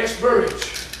Henry S. Burridge,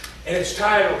 and it's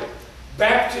titled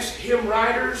Baptist Hymn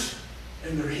Writers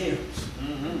and Their Hymns.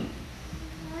 Mm-hmm.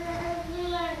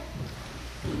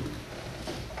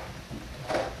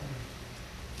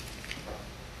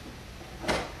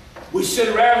 We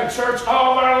sit around in church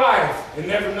all of our life and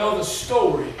never know the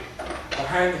story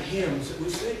behind the hymns that we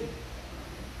sing.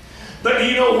 But do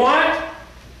you know what?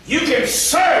 You can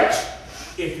search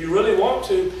if you really want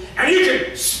to, and you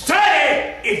can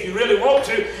study if you really want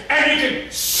to, and you can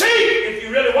seek if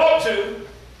you really want to.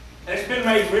 And it's been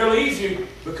made real easy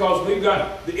because we've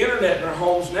got the internet in our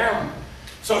homes now.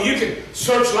 So you can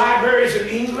search libraries in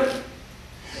England.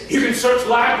 You can search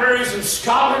libraries in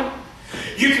Scotland.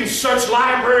 You can search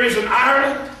libraries in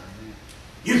Ireland.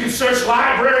 You can search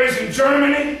libraries in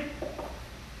Germany.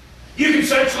 You can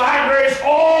search libraries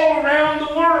all around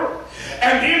the world.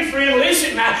 And then, friend,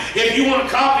 listen now, if you want a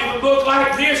copy of a book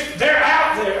like this, they're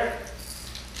out there.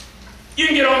 You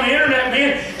can get on the internet,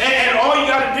 man, and all you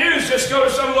got to do is just go to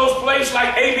some of those places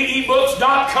like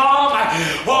abebooks.com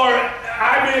or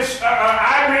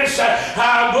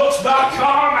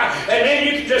irisbooks.com, and then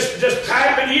you can just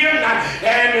type it in,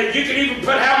 and you can even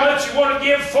put how much you want to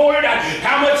give for it,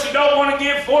 how much you don't want to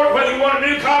give for it, whether you want a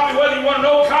new copy, whether you want an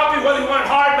old copy, whether you want it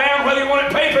hardbound, whether you want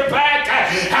it paperback,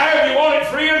 however you want it,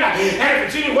 friend. And if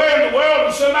it's anywhere in the world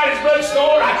in somebody's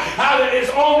bookstore,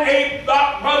 it's on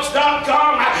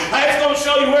abebooks.com. It's going to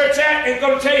show you where it's at, and it's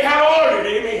going to tell you how to order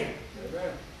it. Amen.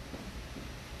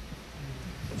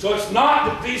 So it's not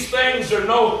that these things are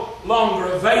no longer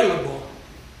available.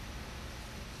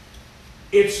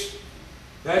 This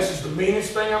is the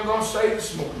meanest thing I'm going to say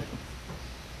this morning.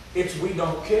 It's we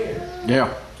don't care.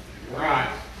 Yeah.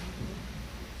 Right.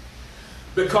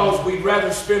 Because we'd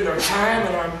rather spend our time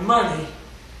and our money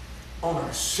on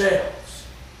ourselves.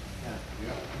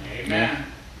 Amen.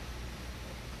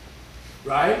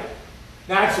 Right?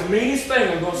 Now, it's the meanest thing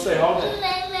I'm going to say all day.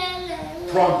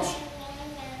 Promise you.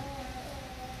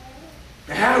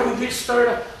 Now, how do we get stirred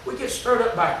up? We get stirred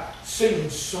up by singing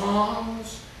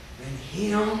songs and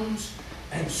hymns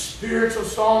and spiritual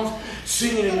songs,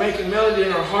 singing and making melody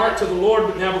in our heart to the Lord.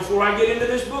 But now, before I get into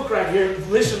this book right here,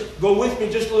 listen, go with me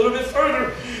just a little bit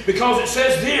further, because it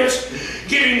says this: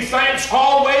 giving thanks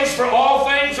always for all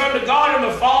things unto God and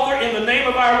the Father in the name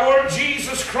of our Lord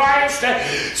Jesus Christ,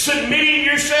 submitting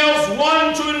yourselves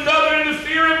one to another in the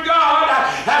fear of God.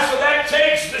 So that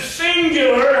takes the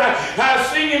singular,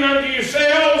 singing unto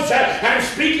yourselves and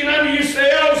speaking unto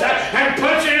yourselves, and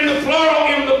puts it in the plural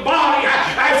in the body.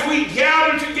 As we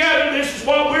gather together, this is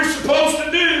what we're supposed to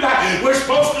do. We're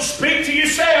supposed to speak to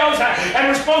yourselves, and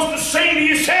we're supposed to sing to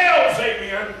yourselves.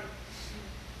 Amen.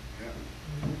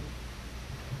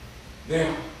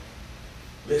 Now,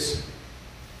 listen.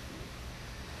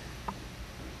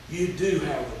 You do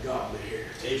have a godly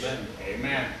heritage. Amen.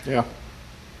 Amen. Yeah.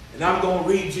 And I'm going to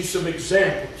read you some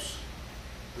examples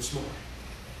this morning.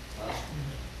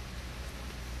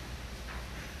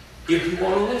 If you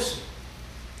want to listen.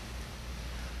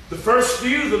 The first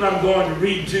few that I'm going to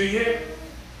read to you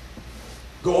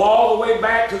go all the way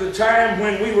back to the time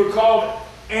when we were called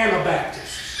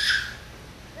Anabaptists,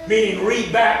 meaning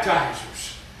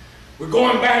rebaptizers. We're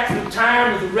going back to the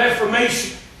time of the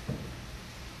Reformation.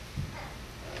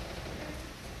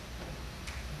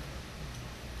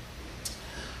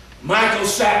 Michael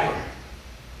Sattler.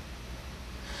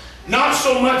 Not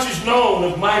so much is known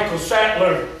of Michael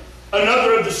Sattler,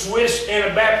 another of the Swiss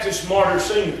Anabaptist martyr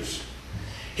singers.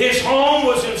 His home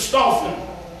was in Staufen,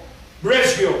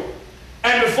 Breslau,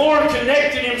 and before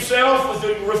connecting himself with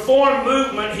the Reformed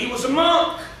movement, he was a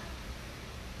monk.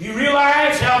 You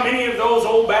realize how many of those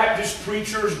old Baptist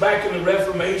preachers back in the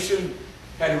Reformation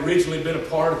had originally been a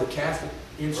part of the Catholic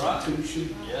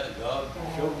institution? Right. Yeah, God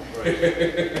showed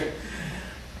grace.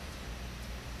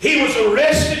 He was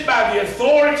arrested by the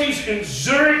authorities in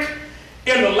Zurich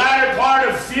in the latter part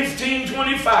of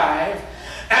 1525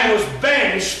 and was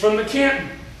banished from the canton.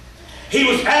 He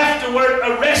was afterward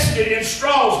arrested in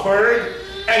Strasbourg,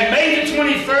 and May the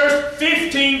 21st,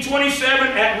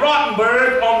 1527, at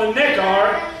Rottenburg on the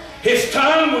Neckar, His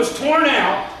tongue was torn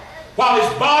out, while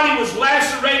his body was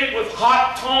lacerated with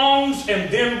hot tongs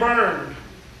and then burned.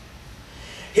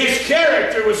 His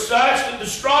character was such that the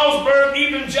Strasbourg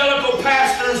evangelical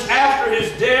pastors after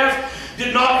his death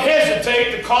did not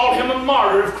hesitate to call him a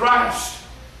martyr of Christ.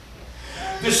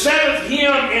 The 7th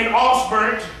hymn in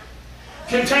Osbert,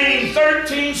 containing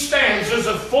 13 stanzas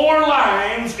of 4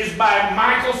 lines, is by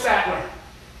Michael Sattler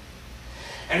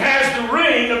and has the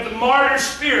ring of the martyr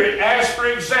spirit as, for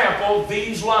example,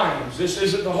 these lines. This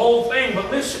isn't the whole thing,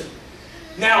 but listen.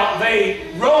 Now,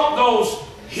 they wrote those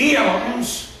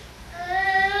hymns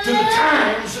to the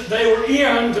times that they were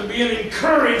in to be an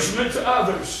encouragement to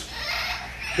others.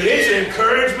 But it's an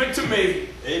encouragement to me.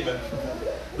 Amen.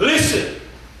 Listen.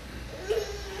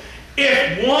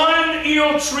 If one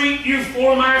ill treat you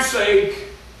for my sake,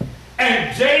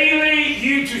 and daily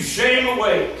you to shame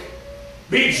awake,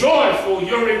 be joyful,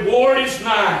 your reward is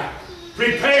nigh,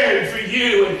 prepared for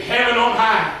you in heaven on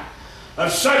high.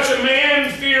 Of such a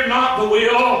man fear not the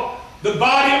will, the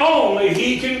body only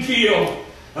he can kill.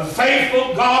 A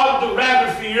faithful God the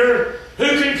rather fear,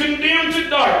 who can condemn to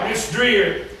darkness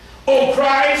drear. O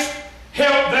Christ,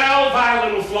 help thou thy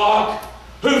little flock,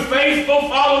 who faithful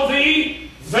follow thee,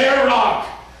 their rock.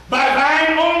 By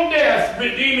thine own death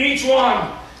redeem each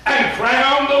one, and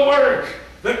crown the work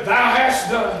that thou hast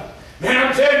done. Man,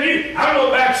 I'm telling you, I don't know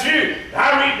about you,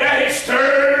 I read that, it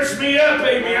stirs me up,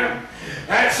 amen.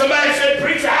 And somebody said,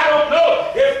 preacher, I don't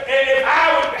know if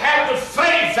I would have the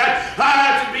faith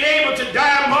to be able to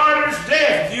die a martyr's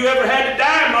death. If you ever had to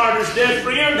die a martyr's death,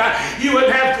 friend, you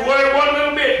wouldn't have to worry one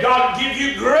little bit. God would give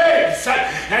you grace,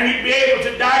 and you'd be able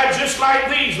to die just like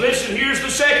these. Listen, here's the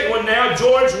second one now,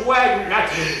 George Wagner.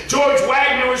 George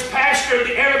Wagner was pastor of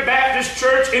the Anabaptist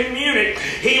Church in Munich.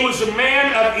 He was a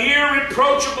man of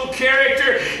irreproachable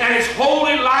character, and his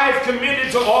holy life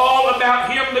committed to all about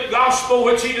him the gospel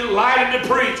which he delighted to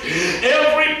preach.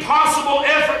 Every possible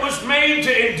effort was made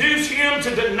to induce him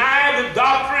to deny the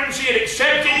doctrines he had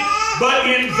accepted, but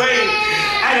in vain.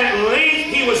 And at length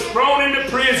he was thrown into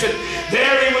prison.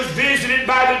 There he was visited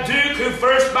by the Duke, who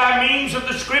first by means of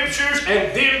the Scriptures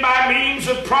and then by means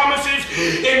of promises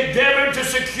endeavored to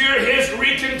secure his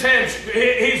recantation.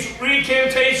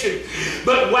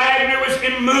 But Wagner was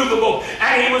immovable,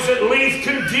 and he was at length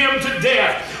condemned to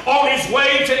death. On his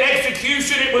way to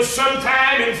execution, it was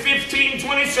sometime in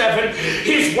 1527,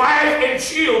 his wife and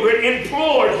children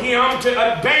implored him to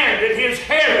abandon his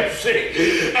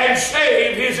heresy and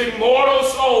save his immortal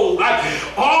soul.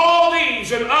 All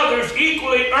these and others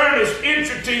equally earnest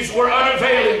entreaties were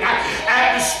unavailing.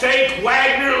 At the stake,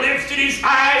 Wagner lifted his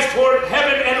eyes toward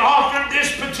heaven and offered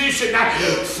this petition.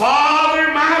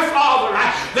 Father, my Father,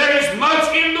 there is much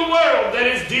in the world that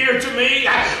is dear to me,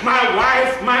 my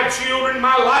wife, my children,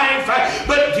 my life,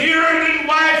 but dearer than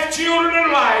wife, children,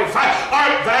 and life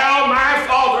art thou, my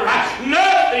Father.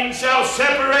 Nothing shall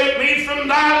separate me from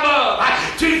thy love.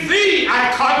 To thee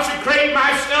I consecrate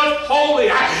myself wholly,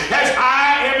 as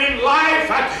I am in life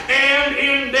and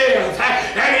in death.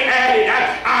 And he added,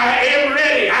 I am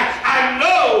ready. I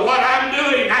know what I'm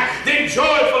doing. Then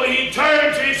joyfully he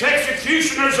turned to his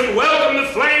executioners and welcomed the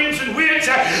flames in which,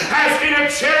 as in a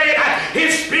chariot,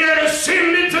 his spirit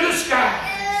ascended to the sky.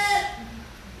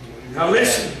 Now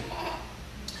listen.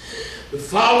 The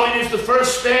following is the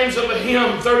first stanza of a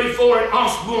hymn, 34 in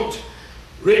Osbund,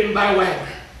 written by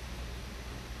Wagner.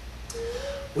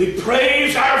 We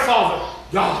praise our Father,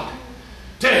 God.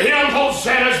 To him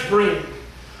hosannas bring,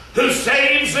 who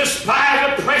saves us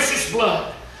by the precious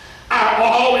blood, our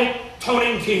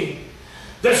all-atoning King,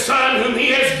 the Son whom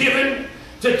he has given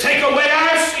to take away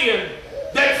our sin,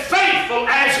 that faithful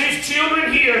as his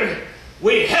children here,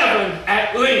 we heaven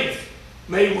at length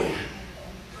may win.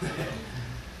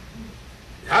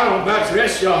 I don't know about the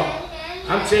rest of y'all.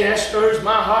 I'm saying that stirs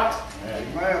my heart.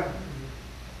 Amen.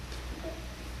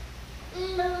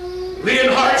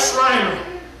 Leonhard Schreiner,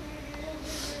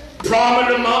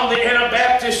 prominent among the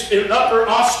Anabaptists in Upper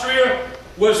Austria,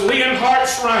 was Leonhard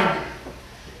Schreiner.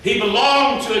 He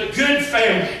belonged to a good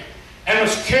family and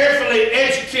was carefully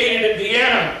educated at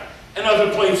Vienna and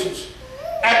other places.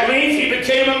 At length he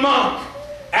became a monk.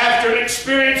 After an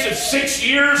experience of 6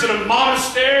 years in a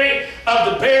monastery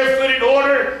of the barefooted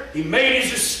order, he made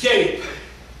his escape.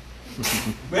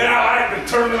 Man, I like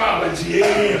the terminology,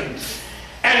 amen.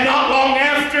 And not long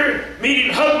after,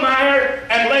 meeting Hugmeyer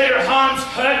and later Hans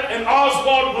Hutt and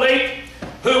Oswald Blake,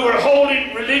 who were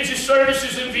holding religious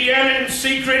services in Vienna in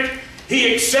secret,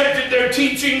 he accepted their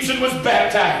teachings and was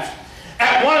baptized.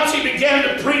 At once he began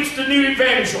to preach the new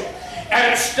evangel.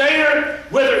 At Steyr,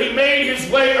 whither he made his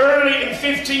way early in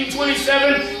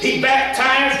 1527, he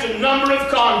baptized a number of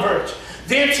converts.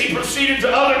 Thence he proceeded to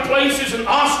other places in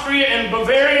Austria and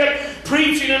Bavaria,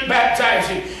 preaching and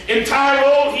baptizing. In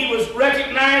Tyrol, he was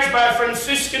recognized by a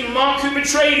Franciscan monk who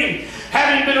betrayed him.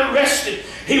 Having been arrested,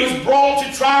 he was brought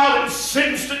to trial and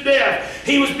sentenced to death.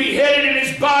 He was beheaded and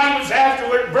his body was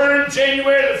afterward burned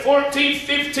January the 14th,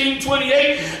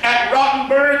 1528 at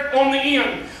Rottenburg on the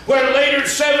Inn, where later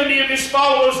 70 of his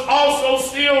followers also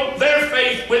sealed their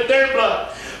faith with their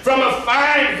blood. From a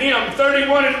fine hymn,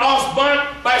 31 in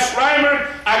Osbunt by Schreiber,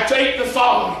 I take the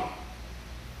following.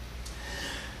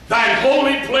 Thine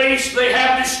holy place they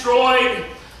have destroyed,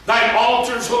 thine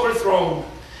altars overthrown,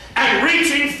 and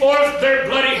reaching forth their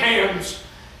bloody hands,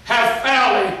 have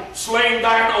foully slain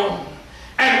thine own.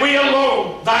 And we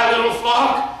alone, thy little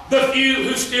flock, the few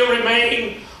who still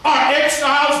remain, are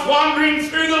exiles wandering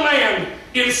through the land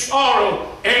in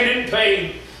sorrow and in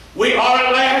pain. We are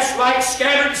alas like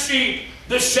scattered sheep,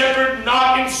 the shepherd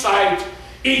not in sight,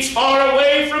 each far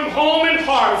away from home and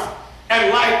hearth, and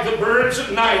like the birds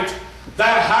of night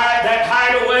that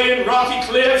hide away in rocky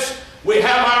cliffs, we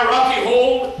have our rocky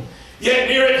hold, yet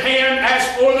near at hand as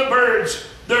for the birds,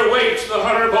 there waits the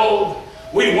hunter bold.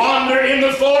 We wander in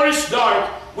the forest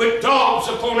dark, with dogs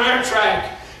upon our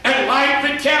track, and like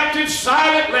the captive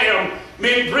silent lamb,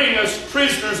 men bring us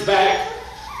prisoners back.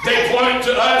 They point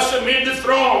to us amid the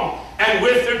throng, and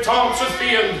with their taunts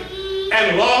offend,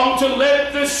 and long to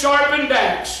let the sharpened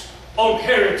axe on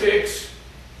heretics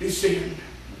descend.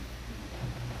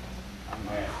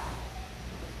 Amen.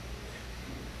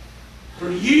 For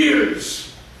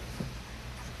years,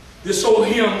 this old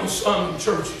hymn was sung in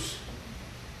churches.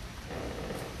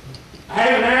 I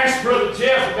haven't asked Brother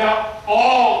Jeff about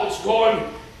all that's going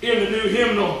in the new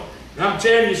hymnal. And I'm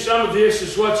telling you, some of this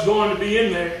is what's going to be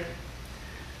in there.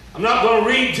 I'm not going to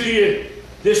read to you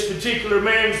this particular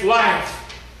man's life.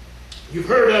 You've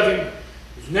heard of him.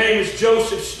 His name is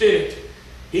Joseph Stitt.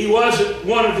 He wasn't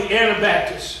one of the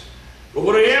Anabaptists. But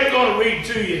what I am going to read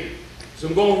to you is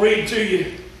I'm going to read to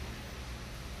you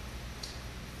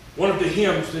one of the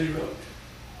hymns that he wrote.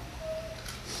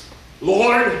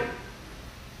 Lord,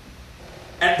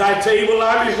 at thy table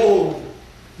I behold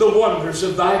the wonders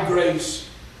of thy grace,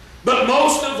 but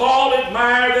most of all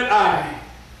admire that I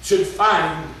should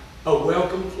find a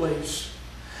welcome place.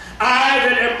 I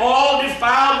that am all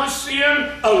defiled with sin,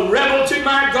 a rebel to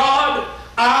my God,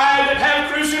 I that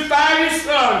have crucified his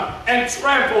Son and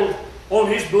trampled on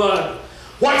his blood.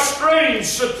 What strange,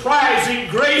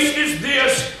 surprising grace is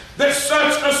this, that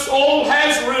such a soul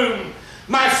has room.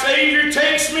 My Savior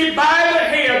takes me by the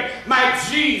hand, my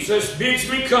Jesus bids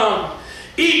me come.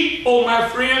 Eat, O my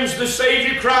friends, the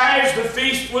Savior cries, the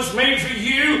feast was made for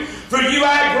you. For you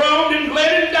I groaned and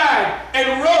bled and died,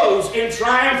 and rose in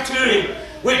triumph too.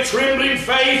 With trembling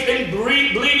faith and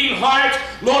bleeding heart,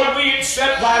 Lord, we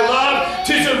accept thy love.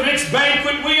 'Tis a rich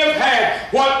banquet we have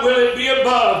had. What will it be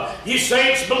above? Ye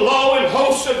saints below and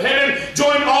hosts of heaven,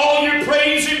 join all your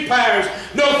praise and powers.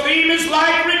 No theme is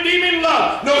like redeeming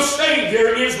love. No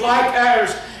Savior is like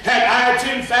ours. Had I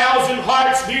 10,000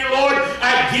 hearts, dear Lord,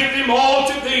 I'd give them all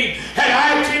to thee. Had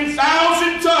I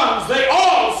 10,000 tongues, they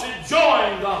all should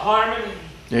join the harmony.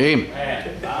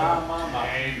 Amen.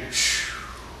 Amen.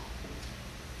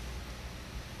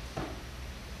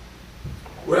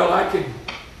 Well, I could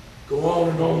go on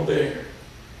and on there.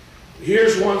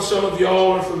 Here's one some of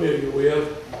y'all are familiar with.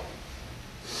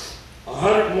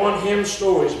 101 Hymn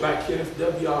Stories by Kenneth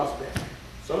W. Osborne.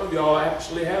 Some of y'all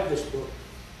actually have this book.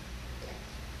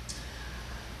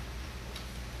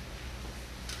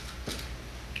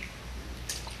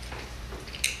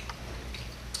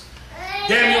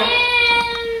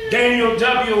 Daniel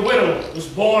W. Whittle was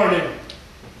born in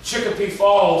Chicopee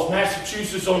Falls,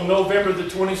 Massachusetts on November the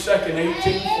 22nd,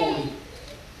 1840.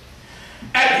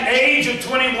 At the age of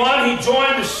 21, he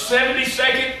joined the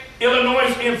 72nd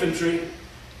Illinois Infantry,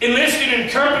 enlisted in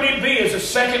Company B as a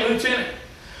second lieutenant.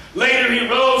 Later, he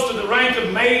rose to the rank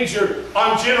of major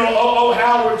on General O.O.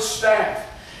 Howard's staff.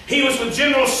 He was with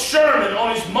General Sherman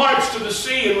on his march to the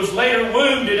sea and was later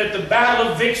wounded at the Battle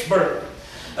of Vicksburg.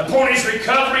 Upon his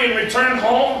recovery and return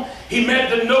home, he met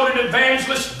the noted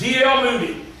evangelist D.L.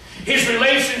 Moody. His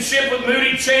relationship with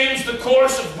Moody changed the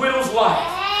course of Whittle's life.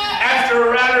 After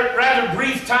a rather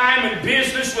brief time in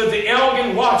business with the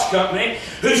Elgin Watch Company,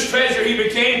 whose treasurer he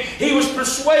became, he was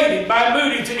persuaded by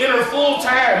Moody to enter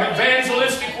full-time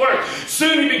evangelistic work.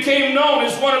 Soon he became known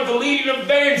as one of the leading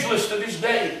evangelists of his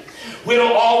day.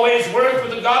 Whittle always worked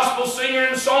with a gospel singer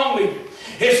and song leader.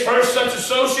 His first such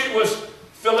associate was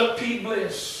Philip P.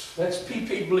 Bliss. That's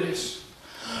P.P. Bliss,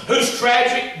 whose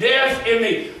tragic death in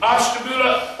the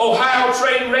Ashtabula, Ohio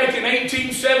train wreck in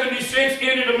 1876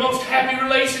 ended a most happy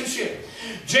relationship.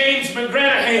 James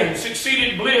McGranahan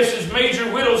succeeded Bliss as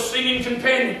major widow singing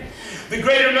companion. The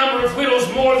greater number of widows,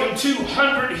 more than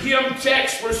 200 hymn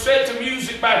texts, were set to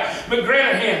music by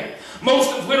McGranahan.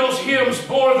 Most of widows' hymns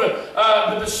bore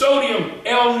the pseudonym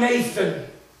El Nathan.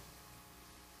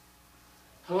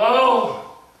 Hello?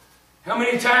 How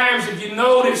many times have you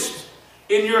noticed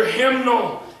in your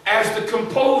hymnal as the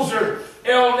composer,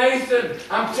 El Nathan?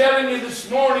 I'm telling you this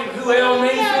morning who El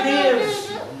Nathan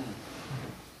is.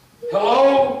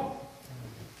 Hello?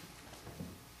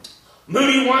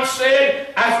 Moody once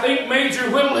said, I think Major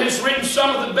Whittle has written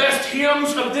some of the best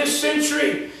hymns of this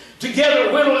century.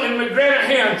 Together, Whittle and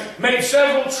McGranahan made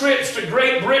several trips to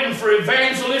Great Britain for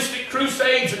evangelistic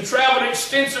crusades and traveled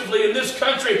extensively in this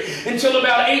country until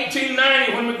about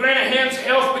 1890 when McGranahan's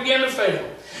health began to fail.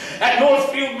 At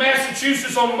Northfield,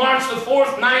 Massachusetts on March the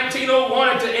 4th, 1901,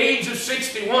 at the age of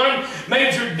 61,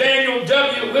 Major Daniel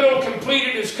W. Whittle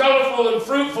completed his colorful and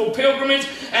fruitful pilgrimage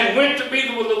and went to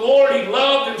be with the Lord he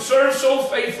loved and served so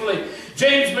faithfully.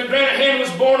 James McGranahan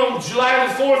was born on July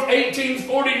the 4th,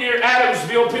 1840, near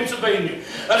Adamsville, Pennsylvania,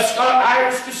 of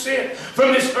Scotch-Irish descent.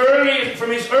 From his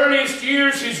earliest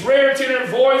years, his rare tenor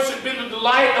voice had been the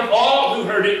delight of all who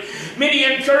heard it. Many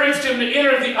encouraged him to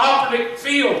enter the operatic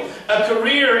field, a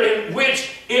career in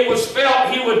which it was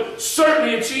felt he would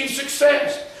certainly achieve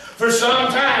success. For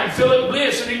some time, Philip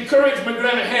Bliss had encouraged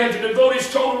McGranahan to devote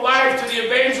his total life to the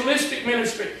evangelistic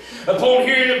ministry. Upon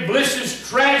hearing of Bliss's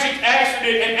tragic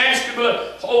accident in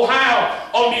Ashtabula, Ohio,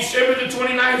 on December the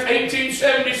 29th,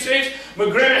 1876,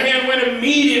 McGranahan went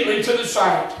immediately to the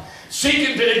site,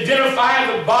 seeking to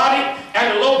identify the body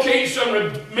and to locate some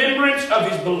remembrance of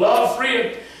his beloved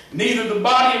friend. Neither the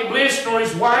body of Bliss nor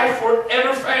his wife were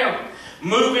ever found.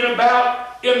 Moving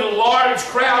about in the large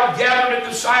crowd gathered at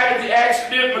the site of the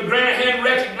accident, McGranahan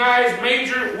recognized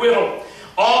Major Whittle,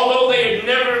 although they had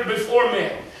never before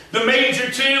met. The Major,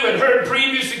 too, had heard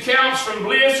previous accounts from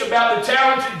Bliss about the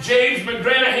talented James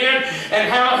McGranahan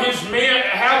and how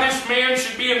this man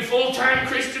should be in full-time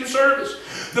Christian service.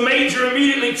 The Major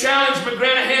immediately challenged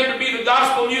McGranahan to be the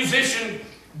gospel musician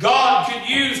God could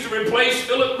use to replace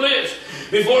Philip Bliss.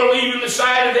 Before leaving the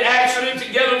site of the accident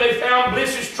together, they found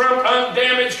Bliss's trunk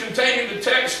undamaged, containing the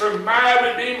text for My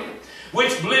Redeemer,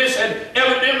 which Bliss had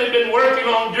evidently been working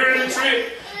on during the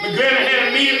trip. McGranahan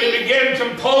immediately began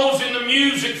composing the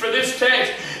music for this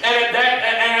text, and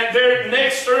at their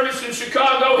next service in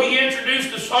Chicago, he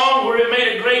introduced a song where it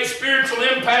made a great spiritual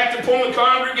impact upon the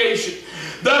congregation.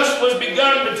 Thus was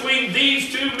begun between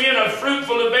these two men a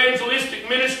fruitful evangelistic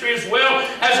ministry, as well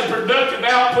as a productive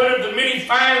output of the many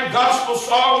fine gospel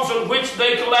songs on which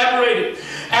they collaborated.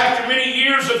 After many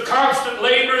years of constant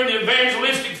labor in the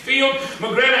evangelistic field,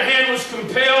 McGranahan was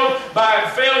compelled by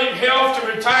failing health to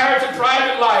retire to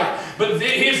private life. But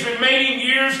his remaining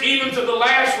years, even to the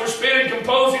last, were spent in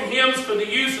composing hymns for the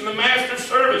use in the Master's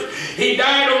service. He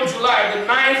died on July the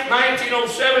 9th,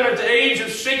 1907, at the age of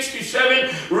 67,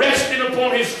 resting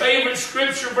upon his favorite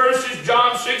scripture verses,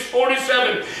 John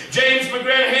 6:47. James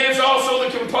McGranahan is also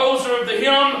the composer of the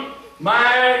hymn,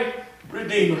 My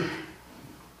Redeemer.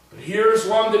 But here's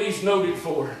one that he's noted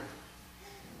for.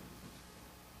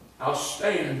 I'll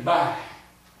stand by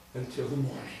until the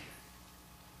morning.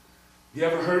 You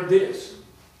ever heard this?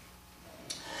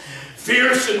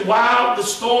 Fierce and wild the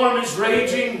storm is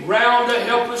raging round a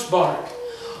helpless bark.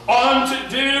 On to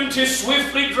doom 'tis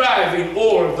swiftly driving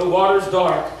o'er the waters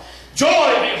dark.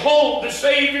 Joy, behold the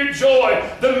Savior, joy,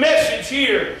 the message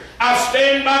here. I'll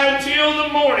stand by until the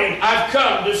morning. I've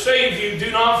come to save you,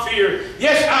 do not fear.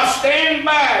 Yes, I'll stand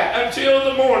by until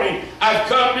the morning. I've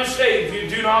come to save you,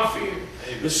 do not fear.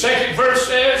 The second verse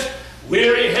says,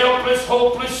 weary, helpless,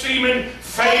 hopeless seamen,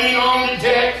 fainting on the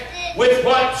deck, with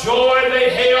what joy they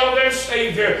hail their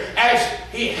Savior as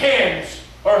he hails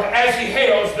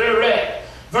their wreck.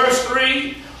 Verse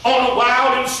 3, on a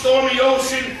wild and stormy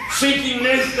ocean, sinking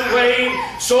neath the wave,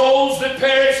 souls that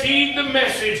perish heed the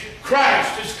message,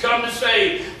 Christ has come to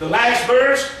save. The last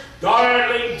verse,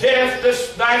 darling death,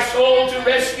 thy soul to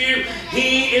rescue,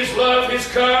 he is love has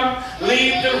come.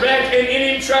 Leave the wreck, and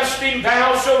in him trusting,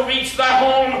 thou shalt reach thy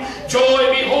home.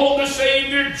 Joy, behold the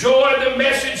Savior, joy, the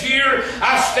message here.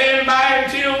 I stand by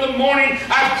until the morning.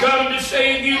 I've come to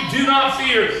save you, do not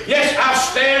fear. Yes, I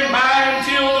stand by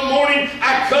until the morning.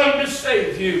 I've come to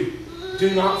save you,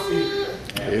 do not fear.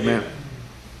 Amen.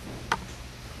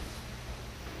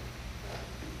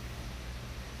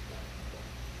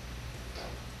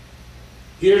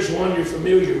 Here's one you're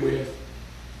familiar with.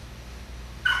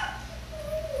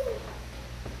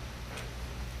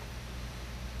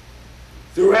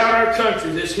 Throughout our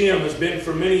country, this hymn has been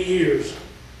for many years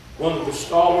one of the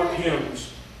stalwart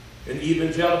hymns in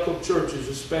evangelical churches,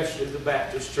 especially the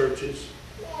Baptist churches.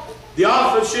 The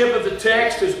authorship of the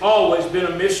text has always been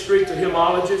a mystery to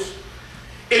hymnologists.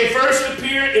 Its first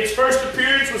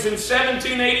appearance was in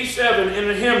 1787 in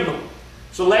a hymnal,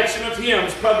 Selection of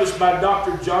Hymns, published by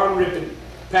Dr. John Rippon,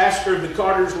 pastor of the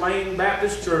Carter's Lane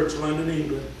Baptist Church, London,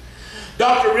 England.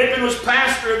 Dr. Rippon was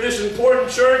pastor of this important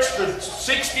church for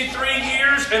 63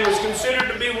 years and was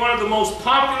considered to be one of the most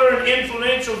popular and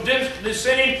influential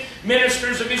dissenting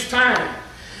ministers of his time.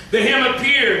 The hymn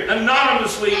appeared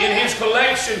anonymously in his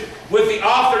collection, with the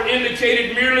author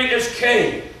indicated merely as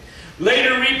K.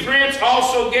 Later reprints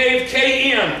also gave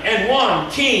KM and one,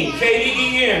 King,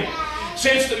 K-E-E-N.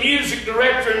 Since the music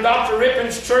director in Dr.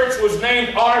 Rippon's church was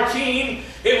named R. King,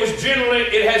 it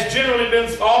has generally been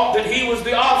thought that he was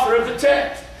the author of the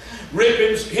text.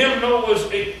 Rippon's hymnal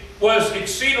was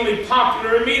exceedingly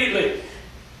popular immediately.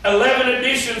 11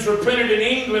 editions were printed in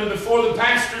England before the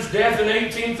pastor's death in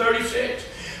 1836.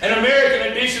 An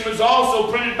American edition was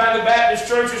also printed by the Baptist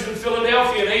churches in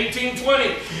Philadelphia in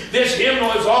 1820. This hymnal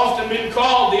has often been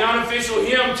called the unofficial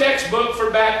hymn textbook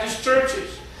for Baptist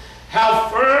churches. How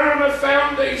firm a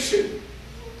foundation.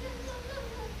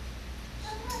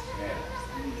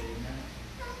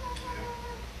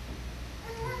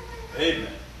 Amen.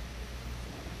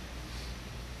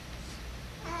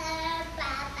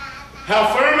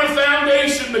 How firm a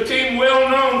foundation became well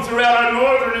known throughout our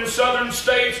northern and southern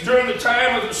states during the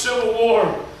time of the Civil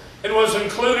War and was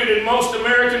included in most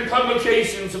American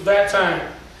publications of that time.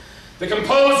 The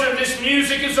composer of this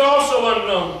music is also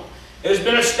unknown. It has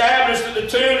been established that the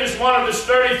tune is one of the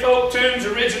sturdy folk tunes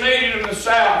originating in the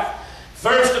South.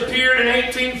 First appeared in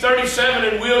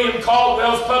 1837 in William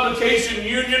Caldwell's publication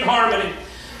Union Harmony.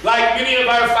 Like many of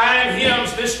our fine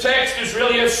hymns, this text is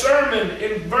really a sermon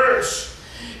in verse.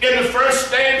 In the first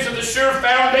stanza, the sure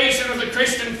foundation of the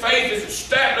Christian faith is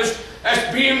established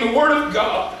as being the Word of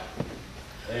God.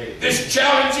 This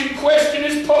challenging question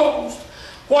is posed.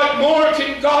 What more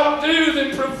can God do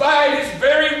than provide His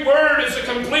very Word as a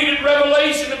completed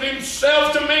revelation of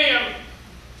Himself to man?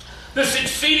 The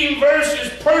succeeding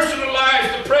verses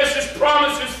personalize the precious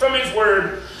promises from His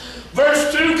Word.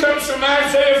 Verse 2 comes from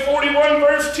Isaiah 41,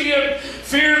 verse 10.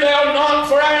 Fear thou not,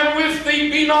 for I am with thee.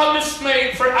 Be not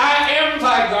dismayed, for I am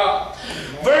thy God.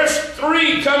 Verse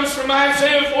 3 comes from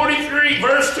Isaiah 43,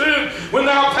 verse 2. When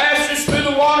thou passest through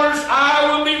the waters,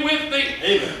 I will be with thee.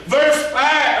 Amen.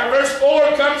 Verse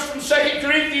 4 comes from 2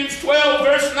 Corinthians 12,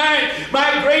 verse 9.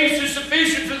 My grace is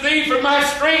sufficient for thee, for my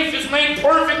strength is made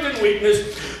perfect in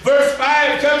weakness. Verse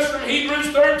 5 comes from Hebrews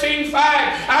 13:5.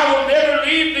 I will never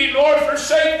leave thee nor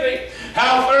forsake thee.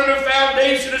 How firm a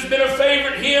foundation has been a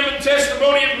favorite hymn and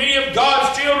testimony of many of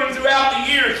God's children throughout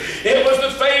the years. It was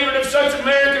the favorite of such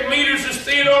American leaders as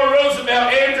Theodore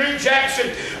Roosevelt, Andrew Jackson,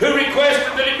 who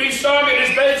requested that it be sung at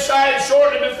his bedside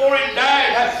shortly before he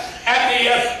died at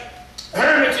the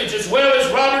Hermitage, as well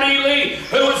as Robert E. Lee,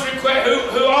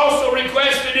 who also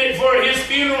requested it for his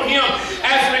funeral hymn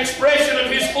as an expression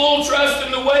of his full trust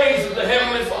in the ways of the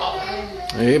Heavenly Father.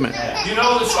 Amen. You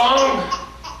know the song?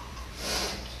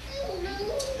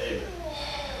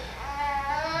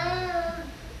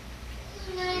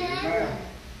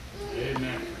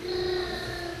 Amen.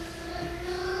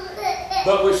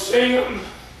 But we sing them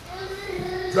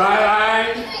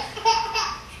dry-eyed,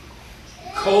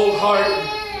 cold-hearted,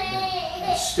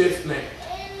 and stiff-necked.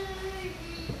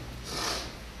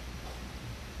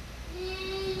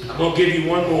 I'm going to give you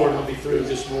one more and I'll be through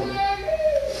this morning.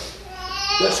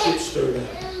 Let's get stirred up.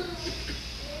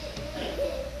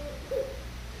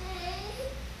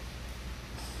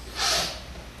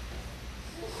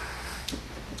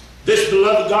 This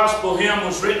beloved gospel hymn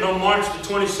was written on March the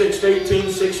 26th,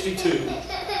 1862.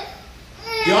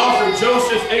 The author,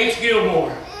 Joseph H.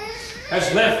 Gilmore,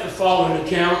 has left the following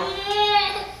account.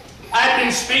 I'd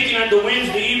been speaking at the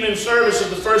Wednesday evening service of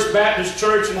the First Baptist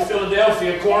Church in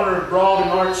Philadelphia, corner of Broad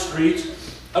and Arch Streets,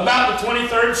 about the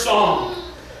 23rd Psalm,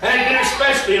 and had been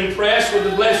especially impressed with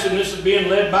the blessedness of being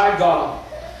led by God.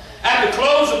 At the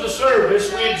close of the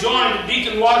service, we had joined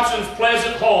Deacon Watson's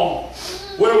pleasant home,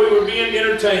 where we were being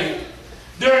entertained.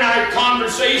 During our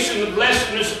conversation, the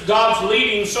blessedness of God's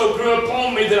leading so grew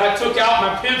upon me that I took out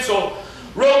my pencil,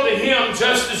 wrote the hymn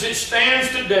just as it stands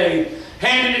today,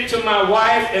 handed it to my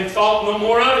wife, and thought no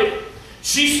more of it.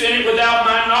 She sent it without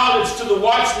my knowledge to the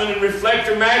Watchman and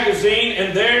Reflector magazine,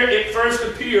 and there it first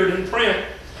appeared in print.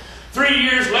 3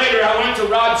 years later, I went to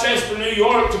Rochester, New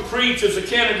York to preach as a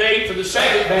candidate for the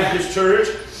Second Baptist Church.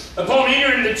 Upon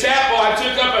entering the chapel, I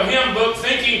took up a hymn book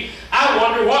thinking, I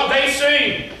wonder what they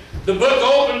sing. The book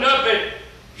opened up at,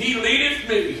 He Leadeth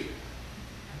Me.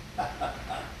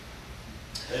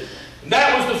 And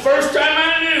that was the first time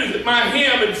I knew that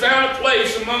hymn and found a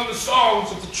place among the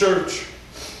songs of the church.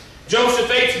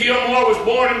 Joseph H. Gilmore was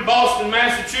born in Boston,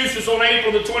 Massachusetts on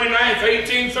April the 29th,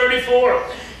 1834.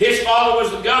 His father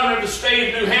was the governor of the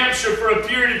state of New Hampshire for a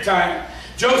period of time.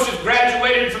 Joseph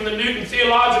graduated from the Newton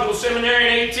Theological Seminary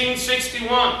in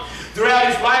 1861. Throughout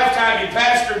his lifetime, he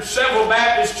pastored several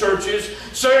Baptist churches,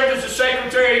 served as a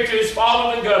secretary to his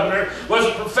father, the governor, was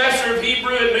a professor of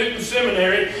Hebrew at Newton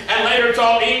Seminary, and later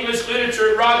taught English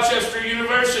literature at Rochester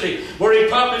University, where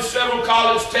he published several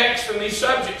college texts on these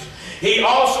subjects. He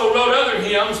also wrote other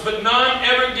hymns, but none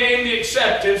ever gained the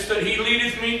acceptance that He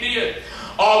Leadeth Me did.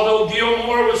 Although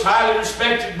Gilmore was highly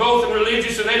respected both in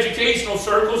religious and educational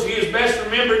circles, he is best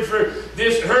remembered for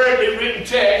this hurriedly written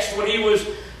text when he was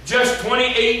just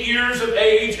 28 years of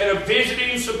age and a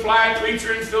visiting supply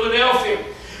preacher in Philadelphia.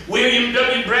 William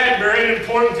W. Bradbury, an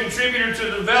important contributor to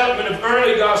the development of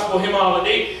early gospel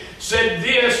hymnology, said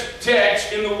this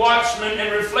text in the Watchman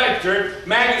and Reflector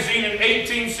magazine in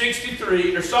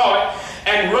 1863, or saw it,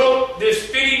 and wrote this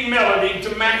fitting melody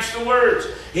to match the words.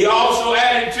 He also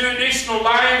added 2 additional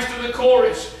lines to the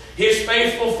chorus. His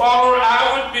faithful follower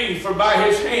I would be, for by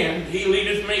His hand He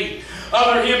leadeth me.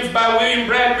 Other hymns by William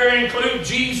Bradbury include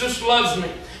Jesus Loves Me,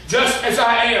 Just As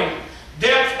I Am,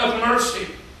 Depth of Mercy,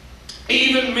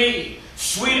 Even Me,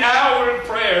 Sweet Hour of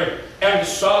Prayer, and The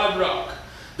Solid Rock.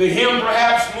 This hymn,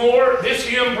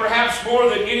 perhaps more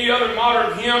than any other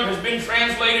modern hymn, has been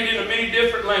translated into many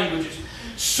different languages.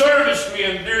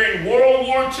 Servicemen during World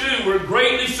War II were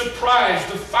greatly surprised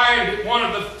to find it one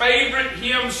of the favorite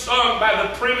hymns sung by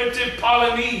the primitive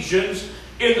Polynesians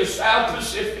in the South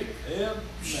Pacific.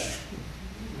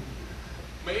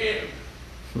 Man.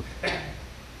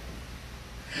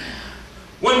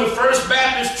 When the First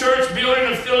Baptist Church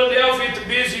building in Philadelphia at the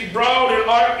busy Broad and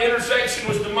Arc intersection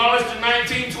was demolished in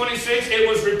 1926, it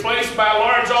was replaced by a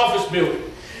large office building.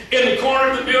 In the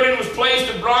corner of the building was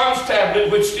placed a bronze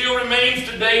tablet which still remains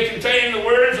today, containing the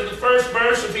words of the first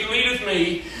verse of He Leadeth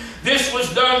Me. This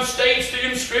was done, states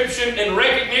the inscription, in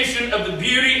recognition of the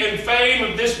beauty and fame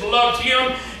of this beloved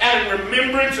hymn and in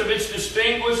remembrance of its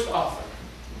distinguished author.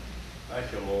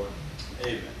 Thank you, Lord.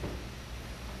 Amen.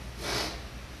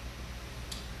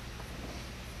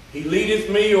 He leadeth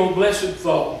me, O blessed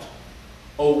thought,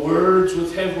 O words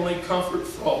with heavenly comfort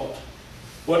fraught.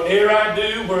 Whate'er I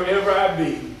do, wherever I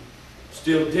be,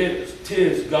 still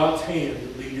tis God's hand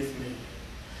that leadeth me.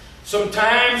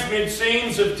 Sometimes mid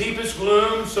scenes of deepest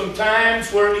gloom,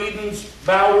 sometimes where Eden's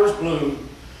bowers bloom,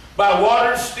 by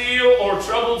waters still or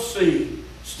troubled sea,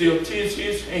 still tis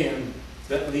His hand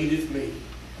that leadeth me.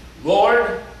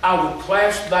 Lord, I would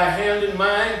clasp Thy hand in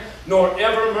mine, nor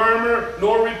ever murmur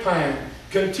nor repine,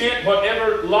 content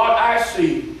whatever lot I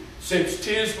see, since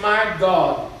 'tis my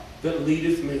God that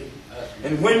leadeth me.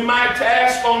 And when my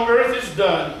task on earth is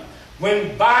done,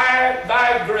 when by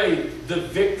Thy grave the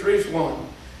victory's won,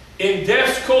 in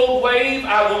death's cold wave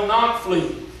I will not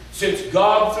flee, since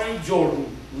God through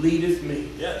Jordan leadeth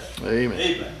me. Yes. Amen.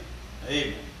 Amen.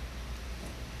 Amen.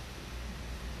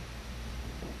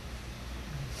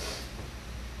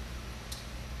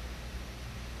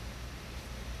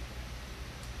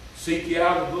 Seek ye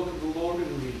out the book of the Lord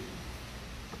and read.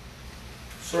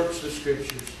 Search the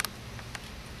Scriptures.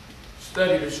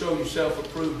 Study to show yourself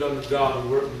approved unto God, a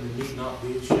workman that need not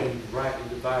be ashamed, rightly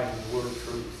dividing the word of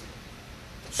truth,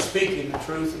 speaking the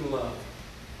truth in love,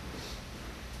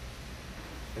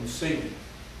 and singing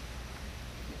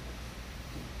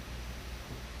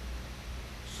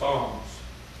songs,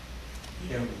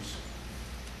 hymns,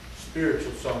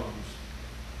 spiritual songs,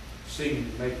 singing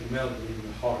and making melody in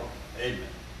the heart. Amen.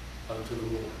 Unto the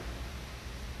Lord.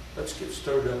 Let's get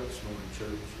stirred up this morning,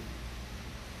 church.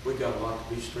 We got a lot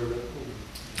to be stirred up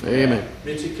over. Amen.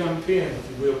 Mitzi, come in, if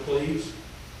you will, please.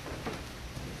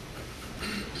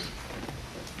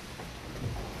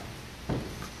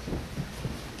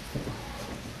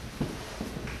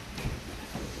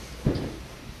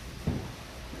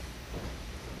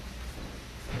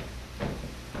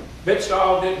 Bet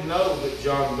y'all didn't know that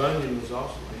John Bunyan was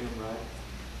also him, right?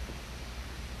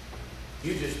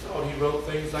 You just thought he wrote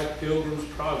things like Pilgrim's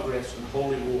Progress and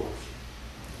Holy Wars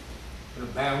and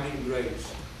Abounding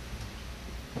Grace.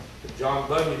 But John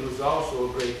Bunyan was also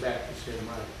a great Baptist hymn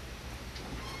writer.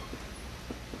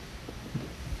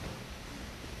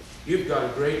 You've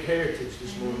got a great heritage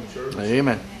this morning, church.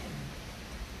 Amen.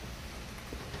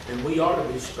 And we ought to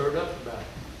be stirred up about it.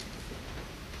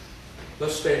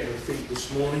 Let's stand to our feet this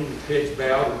morning with heads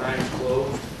bowed and eyes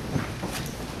closed.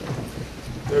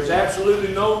 There's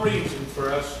absolutely no reason for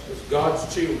us as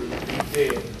God's children to be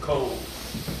dead and cold,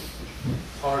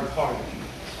 hard-hearted.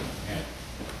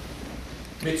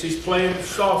 Mitzi's playing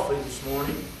softly this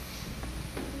morning.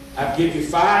 I've given you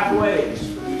 5 ways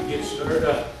for you to get stirred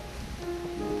up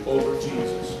over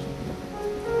Jesus.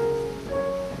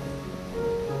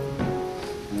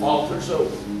 Altar's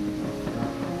open.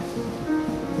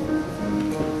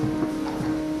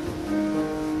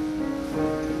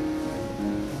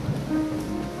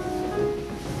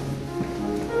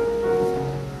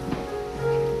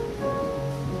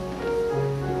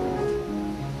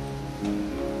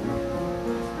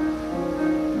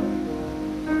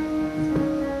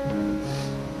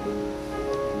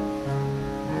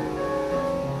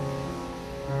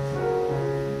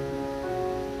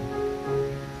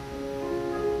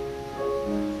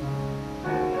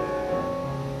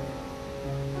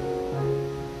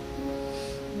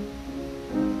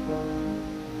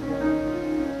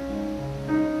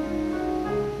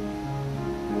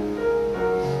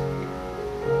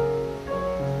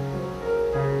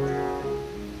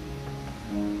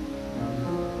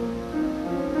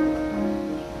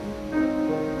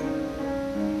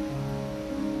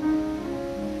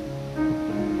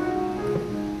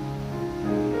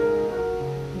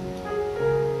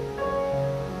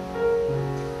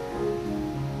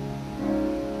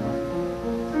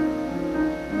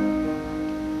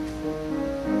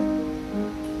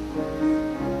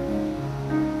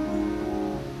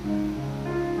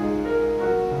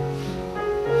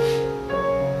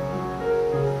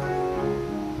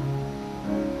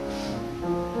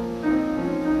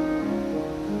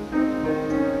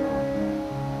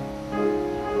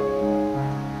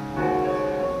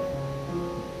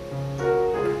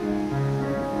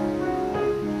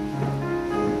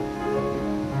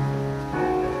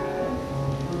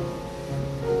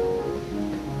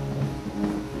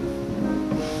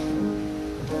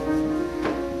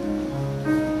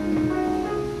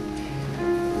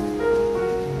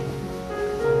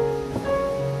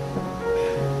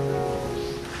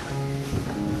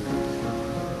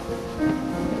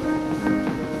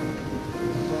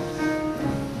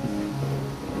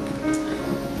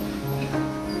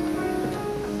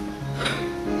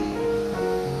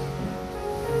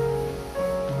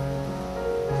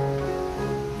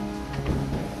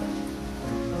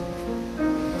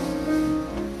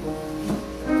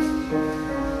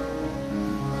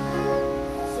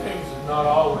 Not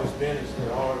always been as they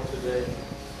are today.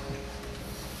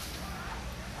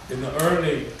 In the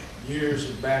early years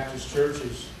of Baptist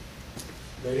churches,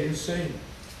 they didn't sing. In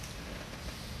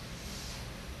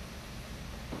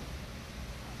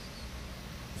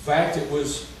fact, it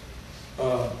was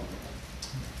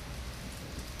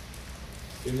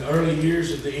in the early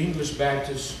years of the English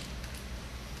Baptists,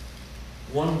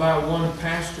 one by one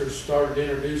pastors started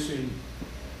introducing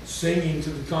singing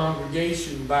to the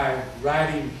congregation by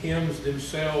writing hymns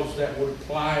themselves that would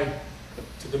apply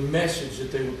to the message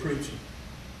that they were preaching.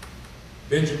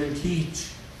 Benjamin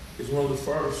Keach is one of the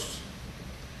first.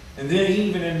 And then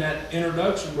even in that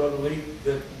introduction, Brother Lee,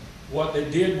 that what they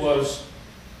did was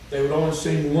they would only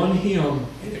sing one hymn,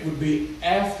 and it would be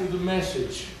after the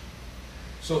message.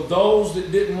 So those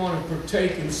that didn't want to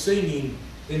partake in singing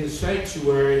in the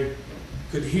sanctuary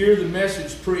could hear the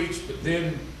message preached, but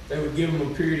then they would give them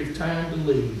a period of time to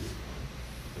leave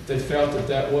if they felt that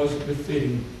that wasn't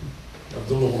befitting of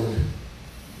the Lord.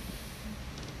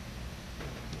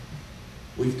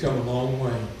 We've come a long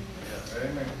way.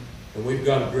 Amen. And we've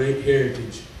got a great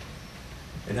heritage.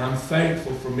 And I'm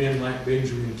thankful for men like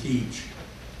Benjamin Keach,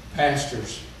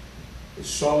 pastors that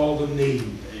saw the need.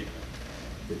 Amen.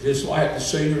 That just like the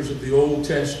singers of the Old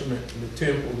Testament and the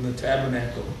temple and the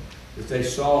tabernacle, that they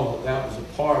saw that that was a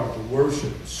part of the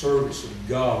worship and service of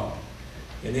God,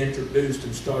 and introduced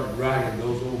and started writing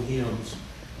those old hymns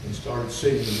and started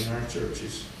singing in our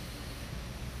churches.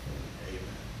 Amen.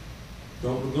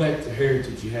 Don't neglect the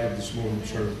heritage you have this morning,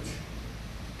 church.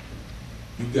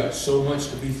 You've got so much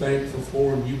to be thankful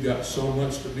for, and you've got so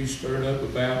much to be stirred up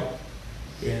about.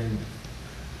 And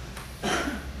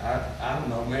I don't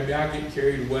know, maybe I get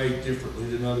carried away differently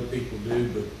than other people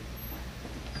do,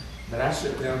 but I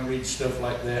sit down and read stuff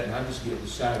like that, and I just get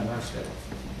beside myself.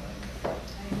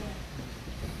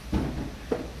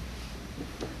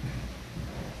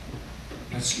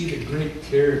 I see the great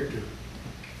character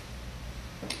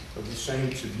of the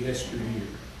saints of yesteryear.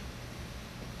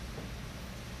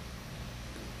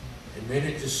 And then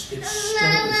it stirs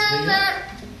me up.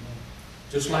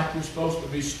 Just like we're supposed to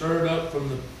be stirred up from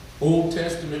the Old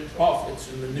Testament prophets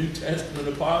and the New Testament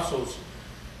apostles.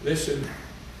 Listen,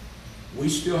 we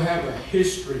still have a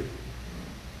history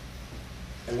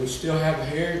and we still have a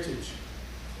heritage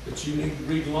that you need to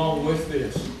read along with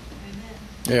this.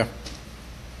 Yeah.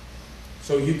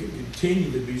 So you can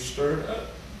continue to be stirred up.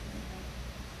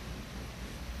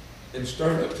 And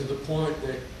stirred up to the point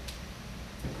that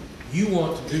you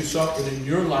want to do something in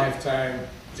your lifetime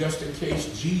just in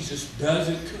case Jesus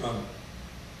doesn't come.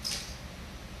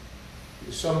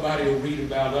 Somebody will read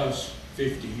about us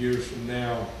 50 years from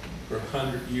now, or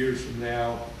 100 years from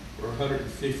now, or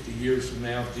 150 years from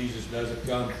now if Jesus doesn't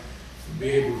come, and be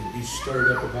able to be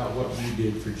stirred up about what you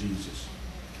did for Jesus.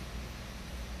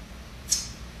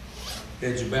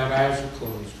 Heads bowed, eyes are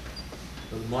closed.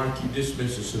 Mark, you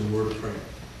dismiss us in a word of prayer.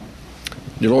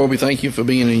 Dear Lord, we thank you for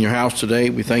being in your house today.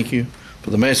 We thank you for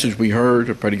the message we heard.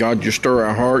 I pray to God you stir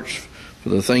our hearts for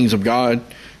the things of God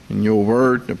and your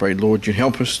word. I pray, Lord, you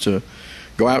help us to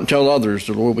go out and tell others.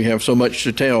 The Lord, we have so much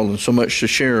to tell and so much to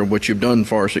share of what you've done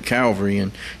for us at Calvary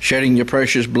and shedding your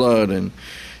precious blood and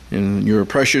your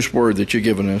precious word that you've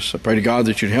given us. I pray to God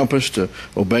that you'd help us to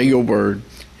obey your word.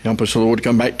 Help us, Lord, to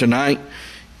come back tonight.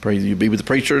 Pray that you be with the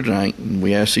preacher tonight. And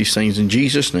we ask these things in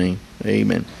Jesus' name.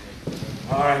 Amen.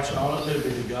 All right, y'all at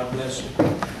liberty. God bless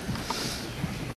you.